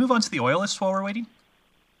 Lemieux, could we move on to the oil list while we're waiting?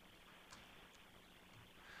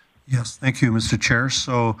 Yes, thank you, Mr. Chair.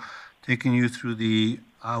 So taking you through the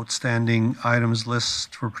outstanding items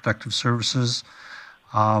list for protective services,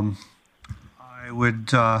 I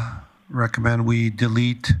would recommend we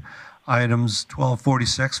delete items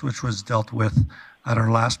 1246, which was dealt with at our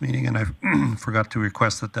last meeting, and I forgot to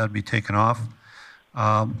request that that be taken off.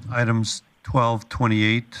 Items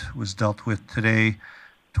 1228 was dealt with today,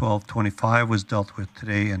 1225 was dealt with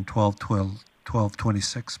today, and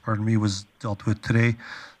 1226, pardon me, was dealt with today.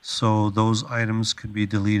 So those items can be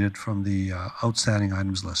deleted from the outstanding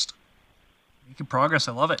items list. Making progress,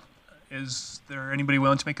 I love it. Is there anybody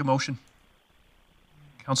willing to make a motion?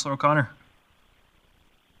 Councillor O'Connor.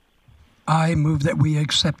 I move that we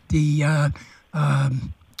accept the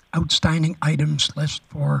outstanding items list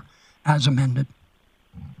for as amended.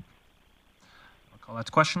 I'll call that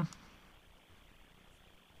to question.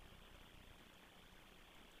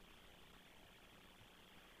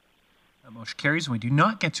 That motion carries, and we do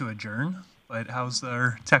not get to adjourn, but how's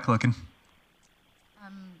our tech looking?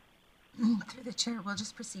 Through the chair, we'll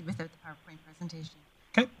just proceed without the PowerPoint presentation.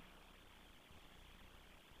 Okay.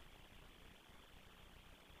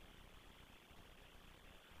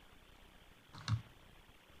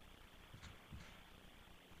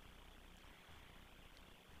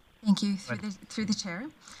 Thank you. Through the chair,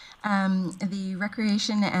 the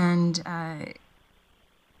recreation and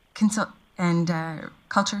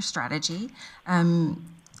culture strategy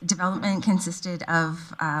development consisted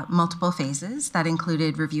of multiple phases that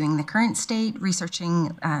included reviewing the current state,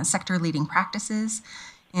 researching sector-leading practices,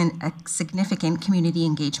 and a significant community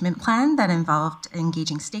engagement plan that involved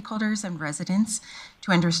engaging stakeholders and residents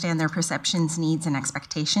to understand their perceptions, needs, and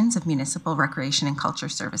expectations of municipal recreation and culture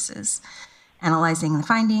services, analyzing the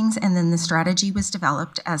findings, and then the strategy was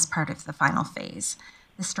developed as part of the final phase.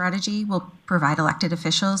 The strategy will provide elected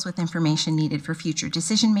officials with information needed for future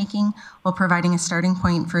decision-making while providing a starting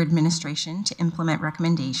point for administration to implement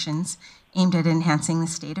recommendations aimed at enhancing the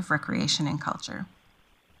state of recreation and culture.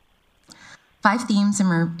 5 themes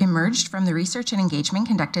emerged from the research and engagement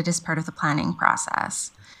conducted as part of the planning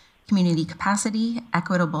process: community capacity,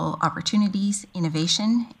 equitable opportunities,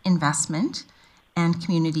 innovation, investment, and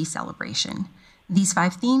community celebration. These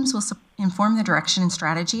 5 themes will inform the direction and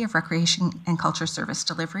strategy of recreation and culture service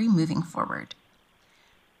delivery moving forward.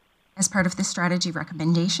 As part of the strategy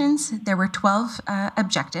recommendations, there were 12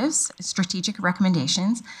 objectives, strategic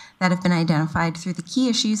recommendations, that have been identified through the key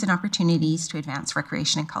issues and opportunities to advance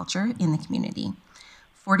recreation and culture in the community.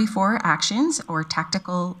 44 actions or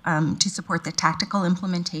tactical to support the tactical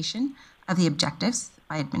implementation of the objectives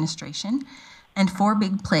by administration, and 4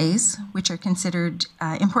 big plays, which are considered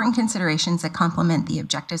important considerations that complement the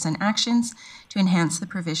objectives and actions to enhance the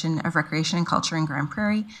provision of recreation and culture in Grande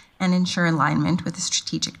Prairie and ensure alignment with the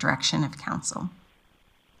strategic direction of Council.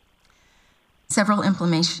 Several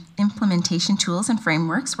implementation tools and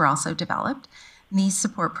frameworks were also developed. These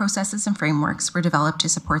support processes and frameworks were developed to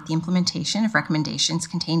support the implementation of recommendations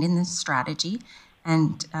contained in the strategy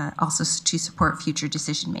and also to support future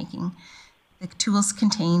decision-making. The tools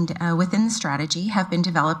contained within the strategy have been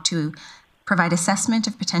developed to provide assessment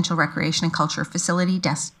of potential recreation and culture facility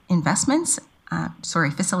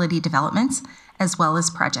developments, as well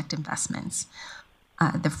as project investments.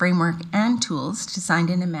 The framework and tools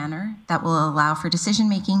designed in a manner that will allow for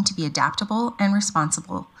decision-making to be adaptable and responsive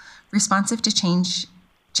to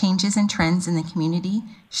changes and trends in the community,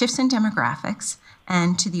 shifts in demographics,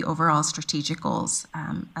 and to the overall strategic goals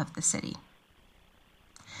of the city.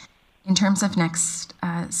 In terms of next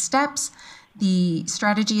steps, the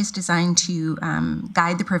strategy is designed to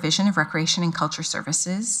guide the provision of recreation and culture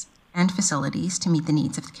services and facilities to meet the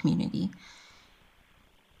needs of the community.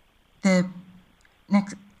 The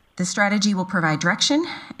strategy will provide direction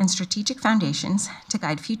and strategic foundations to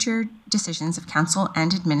guide future decisions of council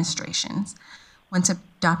and administrations. Once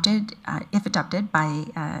adopted, if adopted by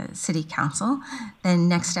City Council, then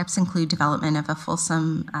next steps include development of a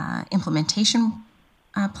fulsome implementation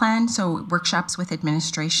plan, so workshops with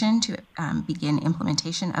administration to begin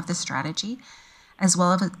implementation of the strategy, as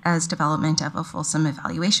well as development of a fulsome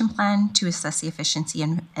evaluation plan to assess the efficiency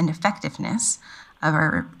and effectiveness of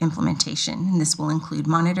our implementation. And this will include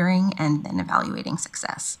monitoring and then evaluating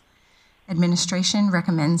success. Administration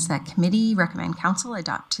recommends that committee recommend council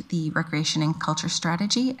adopt the recreation and culture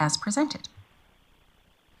strategy as presented.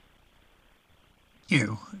 Thank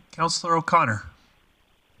you. Councillor O'Connor.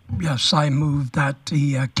 Yes, I move that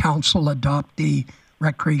the council adopt the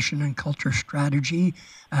recreation and culture strategy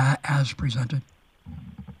as presented.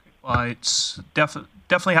 Well, it's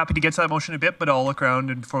definitely happy to get to that motion in a bit, but I'll look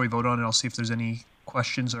around and before we vote on it, I'll see if there's any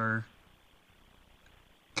questions or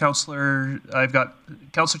I've got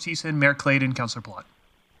Councillor Thiessen, Mayor Clayton, Councillor Plott.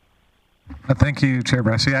 Thank you, Chair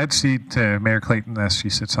Bressy. I'd cede to Mayor Clayton as she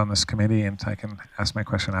sits on this committee, and I can ask my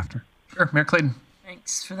question after. Sure, Mayor Clayton.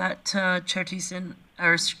 Thanks for that, Chair Thiessen,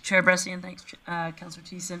 or Chair Bressy, and thanks, Councillor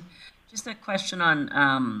Thiessen. Just a question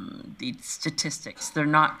on the statistics. They're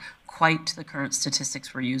not quite the current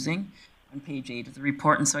statistics we're using on page 8 of the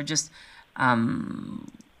report, and so I just,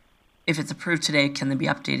 if it's approved today, can they be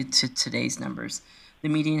updated to today's numbers? The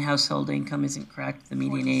median household income isn't correct, the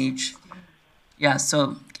median age. Yeah,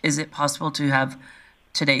 so is it possible to have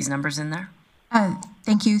today's numbers in there?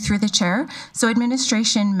 Thank you, through the chair. So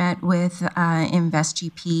administration met with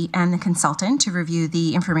InvestGP and the consultant to review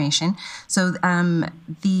the information. So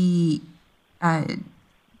the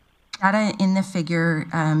data in the figure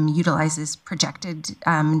utilizes projected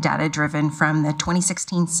data driven from the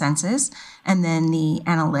 2016 census and then the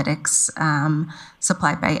analytics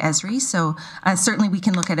supplied by Esri. So certainly we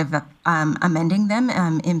can look at amending them.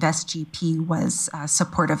 InvestGP was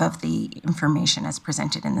supportive of the information as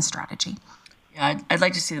presented in the strategy. Yeah, I'd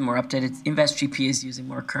like to see them more updated. InvestGP is using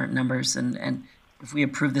more current numbers, and if we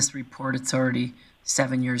approve this report, it's already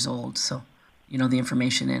 7 years old. So, you know, the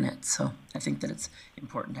information in it. So I think that it's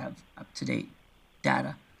important to have up-to-date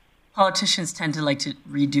data. Politicians tend to like to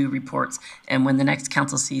redo reports, and when the next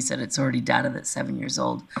council sees that it's already data that's 7 years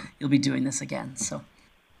old, you'll be doing this again. So,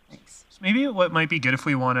 thanks. So maybe what might be good if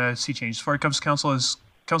we want to see changes before it comes to council is,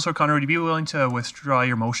 Councillor O'Connor, would you be willing to withdraw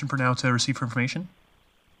your motion for now to receive for information?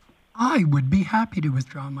 I would be happy to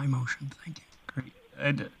withdraw my motion. Thank you. Great.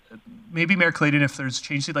 And maybe Mayor Clayton, if there's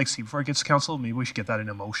changes you'd like to see before it gets to council, maybe we should get that in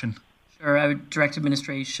a motion. Sure, I would direct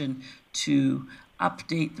administration to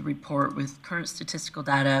update the report with current statistical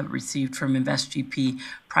data received from InvestGP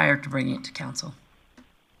prior to bringing it to council.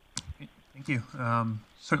 Okay, thank you.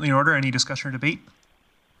 Certainly in order. Any discussion or debate?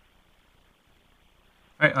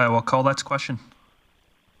 All right, I will call that to question.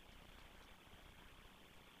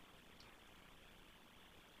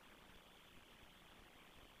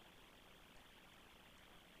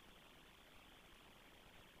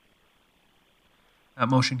 That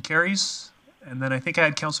motion carries. And then I think I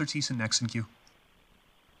had Councillor Thiessen next in queue.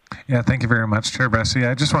 Yeah, thank you very much, Chair Bressy.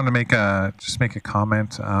 I just want to make a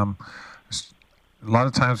comment. A lot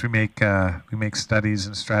of times we make studies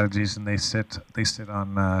and strategies, and they sit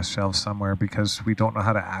on shelves somewhere because we don't know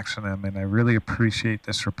how to action them. And I really appreciate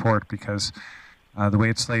this report because the way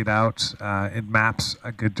it's laid out, it maps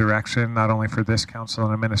a good direction, not only for this council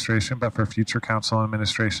and administration, but for future council and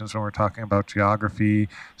administrations when we're talking about geography,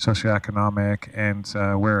 socioeconomic, and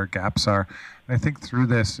where our gaps are. And I think through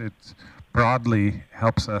this, it broadly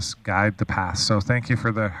helps us guide the path. So thank you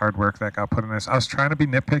for the hard work that got put in this. I was trying to be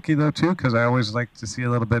nitpicky though too, because I always like to see a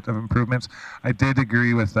little bit of improvements. I did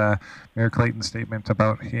agree with Mayor Clayton's statement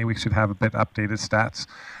about, hey, we should have a bit updated stats.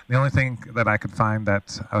 The only thing that I could find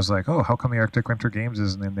that I was like, oh, how come the Arctic Winter Games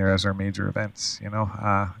isn't in there as our major events? You know,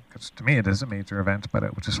 because to me it is a major event, but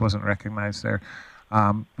it just wasn't recognized there.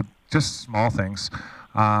 But just small things.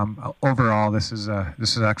 Overall, this is an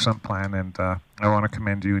excellent plan, and I want to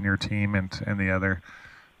commend you and your team and the other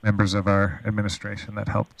members of our administration that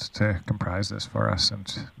helped to comprise this for us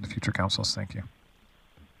and the future councils. Thank you.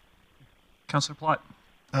 Councillor Plott.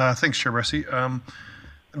 Thanks, Chair Bressy. I'm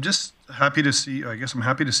just happy to see, I guess I'm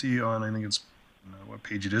happy to see on, I think it's, I don't know what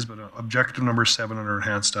page it is, but objective number 7 under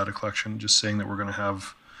enhanced data collection, just saying that we're going to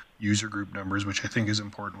have user group numbers, which I think is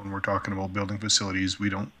important when we're talking about building facilities. We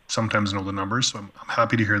don't sometimes know the numbers, so I'm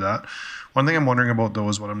happy to hear that. One thing I'm wondering about though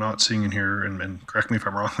is what I'm not seeing in here, and correct me if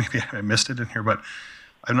I'm wrong, maybe I missed it in here, but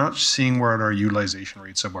I'm not seeing where our utilization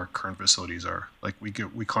rates of our current facilities are. Like we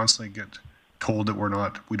constantly get told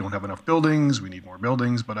that we don't have enough buildings, we need more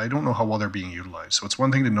buildings, but I don't know how well they're being utilized. So it's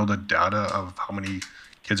one thing to know the data of how many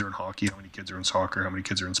kids are in hockey, how many kids are in soccer, how many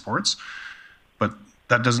kids are in sports, but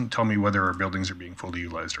that doesn't tell me whether our buildings are being fully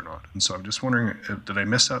utilized or not. And so I'm just wondering, did I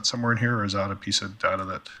miss that somewhere in here, or is that a piece of data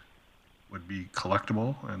that would be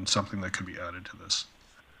collectible and something that could be added to this?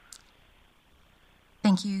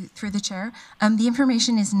 Thank you, through the chair. The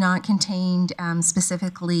information is not contained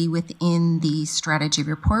specifically within the strategy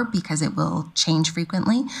report because it will change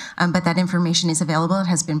frequently, but that information is available. It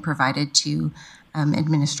has been provided to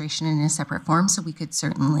administration in a separate form, so we could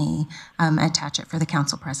certainly attach it for the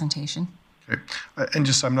council presentation. Okay. And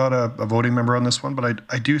just, I'm not a voting member on this one, but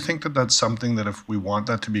I do think that that's something that if we want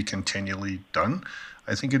that to be continually done,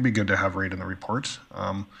 I think it'd be good to have right in the report.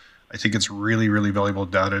 I think it's really, really valuable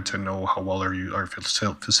data to know how well our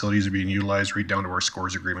facilities are being utilized, right down to our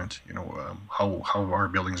scores agreement, how our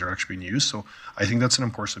buildings are actually being used. So I think that's an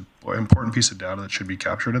important piece of data that should be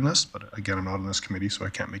captured in this. But again, I'm not on this committee, so I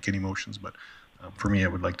can't make any motions. But for me, I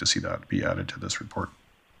would like to see that be added to this report.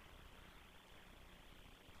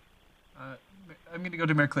 I'm going to go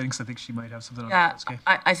to Mayor Clayton because I think she might have something on Yeah, that. Okay.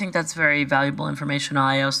 I think that's very valuable information.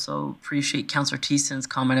 I also appreciate Councillor Thiessen's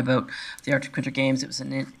comment about the Arctic Winter Games. It was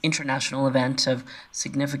an international event of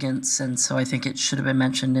significance, and so I think it should have been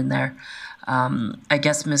mentioned in there. I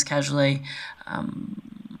guess, Ms. Cajolet,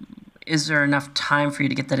 is there enough time for you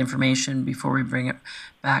to get that information before we bring it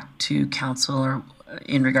back to council, or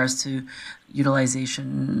in regards to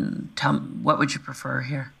utilization? What would you prefer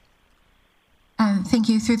here? Thank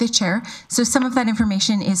you, through the chair. So some of that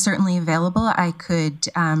information is certainly available. I could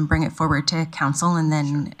bring it forward to council and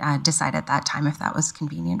then decide at that time if that was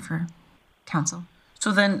convenient for council.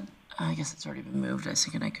 So then, I guess it's already been moved. I was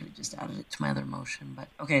thinking I could have just added it to my other motion, but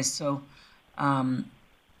okay. So,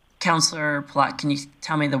 Councillor Palat, can you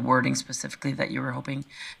tell me the wording specifically that you were hoping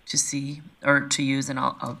to see or to use, and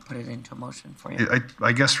I'll put it into a motion for you.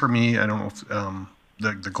 I guess for me, I don't know if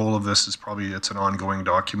the goal of this is probably it's an ongoing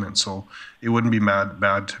document, so it wouldn't be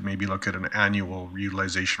bad to maybe look at an annual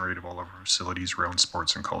utilization rate of all of our facilities around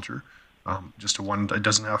sports and culture. Just it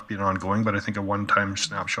doesn't have to be an ongoing, but I think a one-time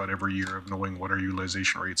snapshot every year of knowing what our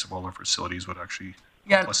utilization rates of all our facilities would actually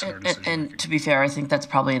help us in our decision making. And to be fair, I think that's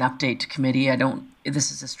probably an update to committee.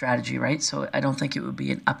 This is a strategy, right? So I don't think it would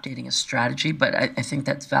be an updating a strategy, but I think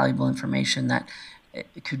that's valuable information that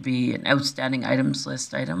it could be an outstanding items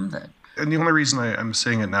list item that. And the only reason I'm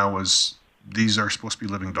saying it now is these are supposed to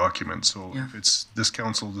be living documents. So Yeah. if this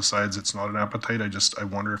council decides it's not an appetite, I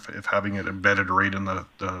wonder if having it embedded right in the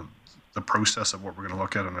process of what we're going to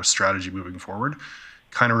look at in a strategy moving forward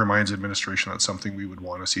kind of reminds administration that's something we would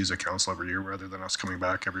want to see as a council every year, rather than us coming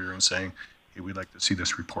back every year and saying, hey, we'd like to see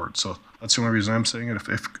this report. So that's the only reason I'm saying it.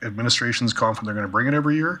 If administration's confident they're going to bring it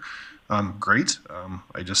every year, great.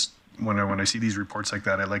 I just, when I see these reports like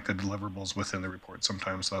that, I like the deliverables within the report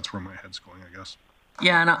sometimes. So that's where my head's going, I guess.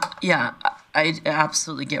 Yeah, and I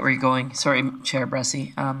absolutely get where you're going. Sorry, Chair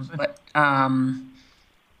Bressie. But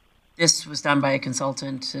this was done by a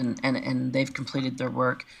consultant, and they've completed their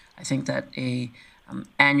work. I think that a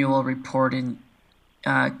annual report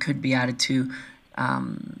could be added to.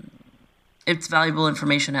 It's valuable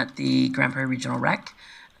information at the Grande Prairie Regional Rec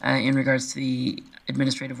in regards to the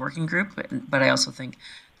administrative working group, but I also think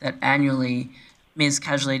that annually, Ms.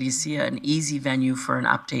 Cajolet, do you see an easy venue for an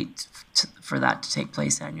update for that to take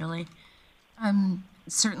place annually?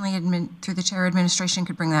 Certainly, through the chair, administration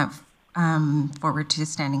could bring that forward to the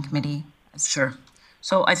standing committee. Sure.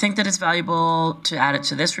 So I think that it's valuable to add it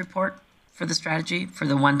to this report for the strategy, for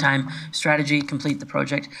the one-time strategy, complete the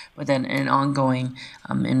project, but then an ongoing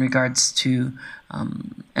in regards to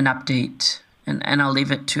an update. And I'll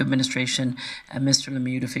leave it to administration and Mr.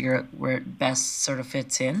 Lemieux to figure out where it best sort of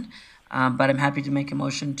fits in. But I'm happy to make a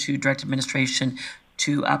motion to direct administration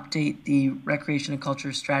to update the recreation and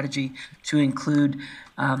culture strategy to include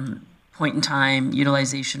point-in-time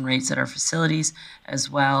utilization rates at our facilities, as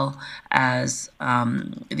well as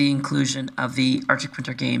the inclusion of the Arctic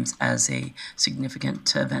Winter Games as a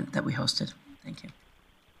significant event that we hosted. Thank you.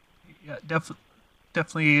 Yeah,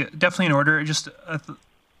 definitely in order. Just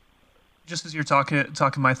as you're talking,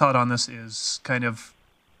 my thought on this is kind of,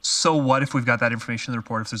 so what if we've got that information in the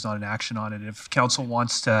report if there's not an action on it? If council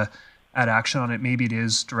wants to add action on it, maybe it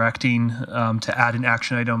is directing to add an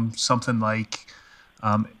action item, something like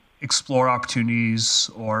explore opportunities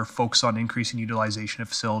or focus on increasing utilization of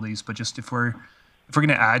facilities. But just if we're going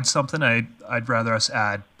to add something, I'd rather us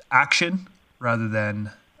add action rather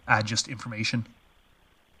than add just information.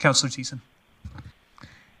 Councillor Thiessen.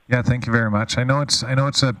 Yeah, thank you very much. I know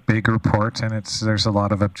it's a big report and there's a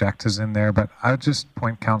lot of objectives in there, but I would just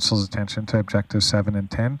point council's attention to objectives 7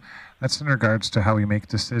 and 10. That's in regards to how we make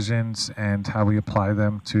decisions and how we apply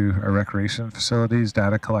them to our recreation facilities,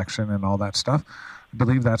 data collection, and all that stuff. I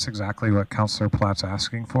believe that's exactly what Councillor Platt's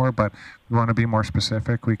asking for, but if we want to be more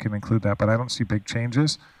specific, we can include that. But I don't see big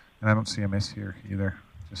changes, and I don't see a miss here either.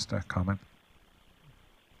 Just a comment.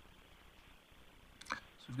 So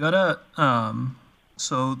we've got a,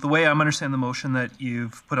 so the way I'm understanding the motion that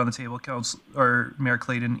you've put on the table, or Mayor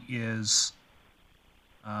Clayton, is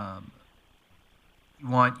you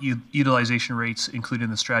want utilization rates included in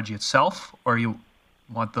the strategy itself, or you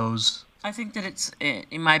want those? I think that it's,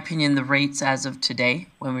 in my opinion, the rates as of today,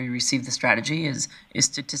 when we receive the strategy, is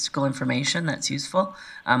statistical information that's useful.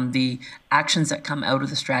 The actions that come out of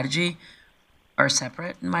the strategy are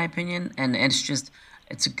separate, in my opinion, and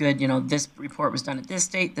it's a good, this report was done at this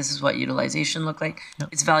date, this is what utilization looked like. Yep.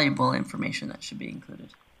 It's valuable information that should be included.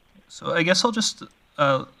 So I guess I'll just,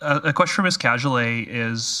 a question for Ms. Cajolet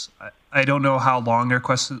is, I don't know how long a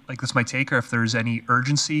request like this might take, or if there's any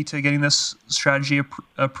urgency to getting this strategy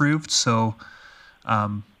approved. So,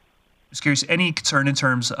 just curious, any concern in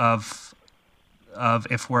terms of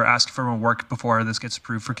if we're asking for more work before this gets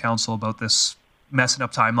approved for council about this messing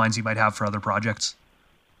up timelines you might have for other projects?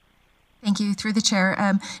 Thank you. Through the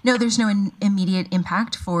chair. No, there's no immediate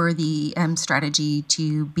impact for the strategy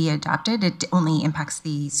to be adopted. It only impacts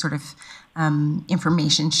the sort of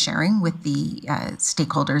information sharing with the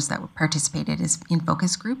stakeholders that participated in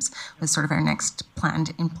focus groups was sort of our next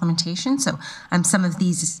planned implementation. So some of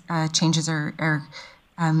these changes are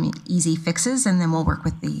easy fixes, and then we'll work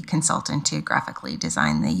with the consultant to graphically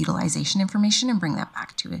design the utilization information and bring that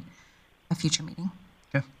back to a future meeting.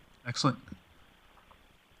 Okay, excellent.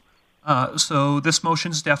 So this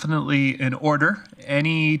motion is definitely in order.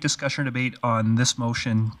 Any discussion or debate on this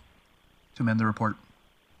motion to amend the report?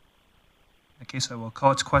 In that case, I will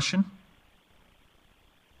call its question.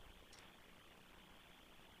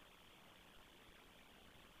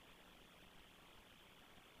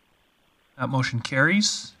 That motion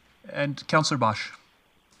carries. And Councillor Bosch.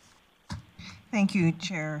 Thank you,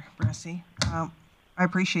 Chair Bressie. I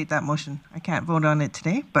appreciate that motion. I can't vote on it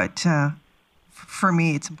today, but for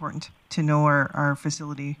me, it's important to know our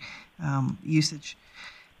facility usage.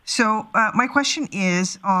 So my question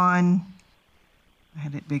is on, I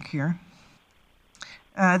had it big here,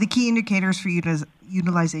 the key indicators for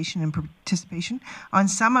utilization and participation. On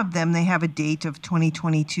some of them, they have a date of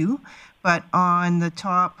 2022, but on the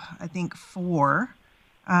top, I think 4,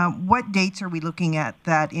 what dates are we looking at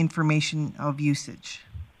that information of usage?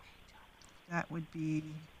 That would be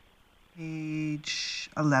page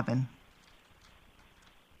 11.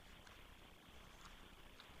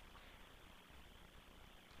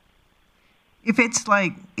 If it's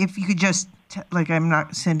like, if you could just, like, I'm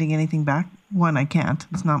not sending anything back. One, I can't.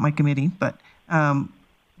 It's not my committee. But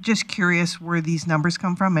just curious where these numbers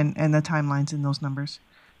come from and the timelines in those numbers.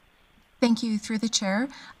 Thank you. Through the chair.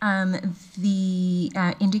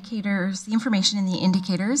 The indicators, the information in the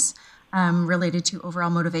indicators related to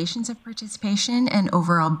overall motivations of participation and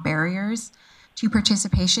overall barriers to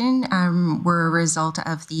participation were a result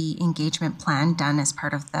of the engagement plan done as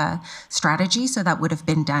part of the strategy. So that would have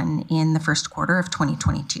been done in the first quarter of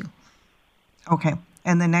 2022. Okay.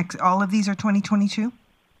 And the next, all of these are 2022?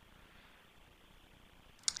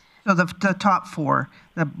 So the top 4,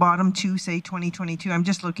 the bottom 2 say 2022. I'm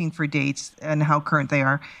just looking for dates and how current they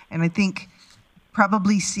are. And I think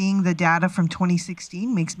probably seeing the data from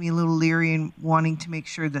 2016 makes me a little leery and wanting to make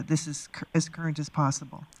sure that this is as current as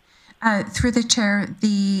possible. Through the chair,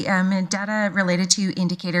 the data related to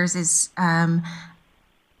indicators was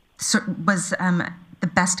the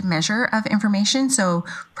best measure of information. So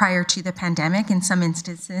prior to the pandemic, in some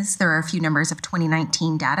instances, there are a few numbers of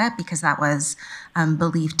 2019 data because that was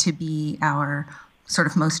believed to be our sort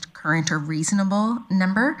of most current or reasonable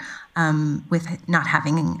number, with not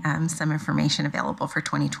having some information available for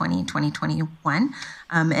 2020, 2021.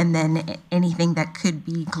 And then anything that could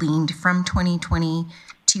be gleaned from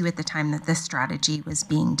 2022 at the time that this strategy was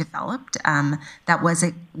being developed, that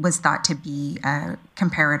was thought to be a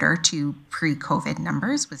comparator to pre-COVID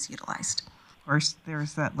numbers was utilized. Of course,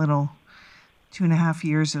 there's that little 2.5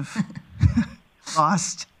 years of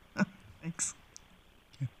lost. Thanks.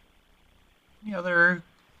 Any other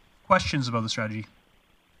questions about the strategy?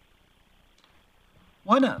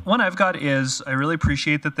 One I've got is I really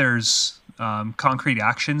appreciate that there's concrete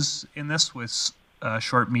actions in this with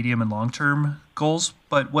short, medium, and long-term goals.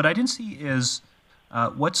 But what I didn't see is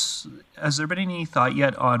has there been any thought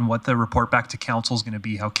yet on what the report back to council is going to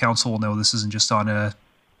be? How council will know this isn't just on a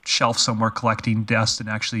shelf somewhere collecting dust and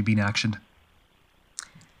actually being actioned?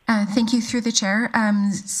 Thank you. Through the chair.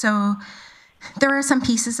 So There are some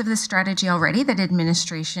pieces of the strategy already that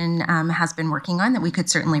administration has been working on that we could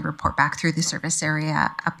certainly report back through the service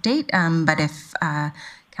area update. But if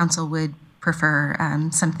council would prefer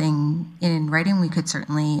something in writing, we could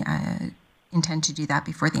certainly intend to do that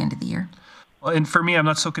before the end of the year. Well, and for me, I'm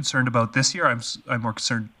not so concerned about this year. I'm more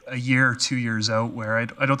concerned a year or 2 years out, where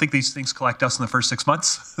I don't think these things collect us in the first 6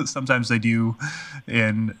 months. Sometimes they do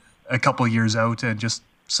in a couple of years out, and just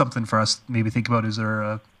something for us to maybe think about. Is there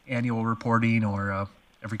a annual reporting or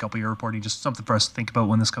every couple of year reporting? Just something for us to think about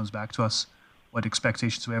when this comes back to us. What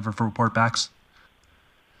expectations we have for report backs.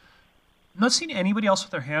 I'm not seeing anybody else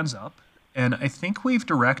with their hands up. And I think we've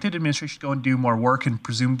directed administration to go and do more work, and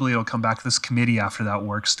presumably it'll come back to this committee after that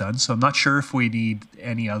work's done. So I'm not sure if we need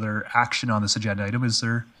any other action on this agenda item. Is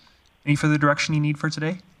there any further direction you need for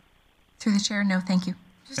today? Through the chair, no, thank you.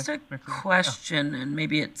 Just a question, and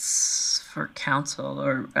maybe it's for council,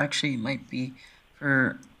 or actually it might be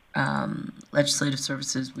for legislative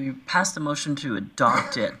services. We passed a motion to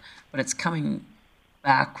adopt it, but it's coming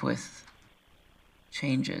back with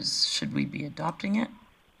changes. Should we be adopting it?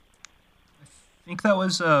 I think that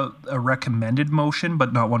was a recommended motion,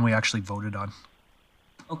 but not one we actually voted on.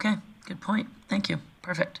 Okay, good point. Thank you.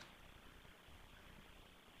 Perfect.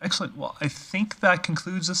 Excellent. Well, I think that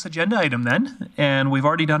concludes this agenda item then, and we've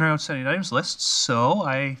already done our outstanding items list, so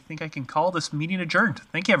I think I can call this meeting adjourned.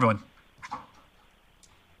 Thank you, everyone.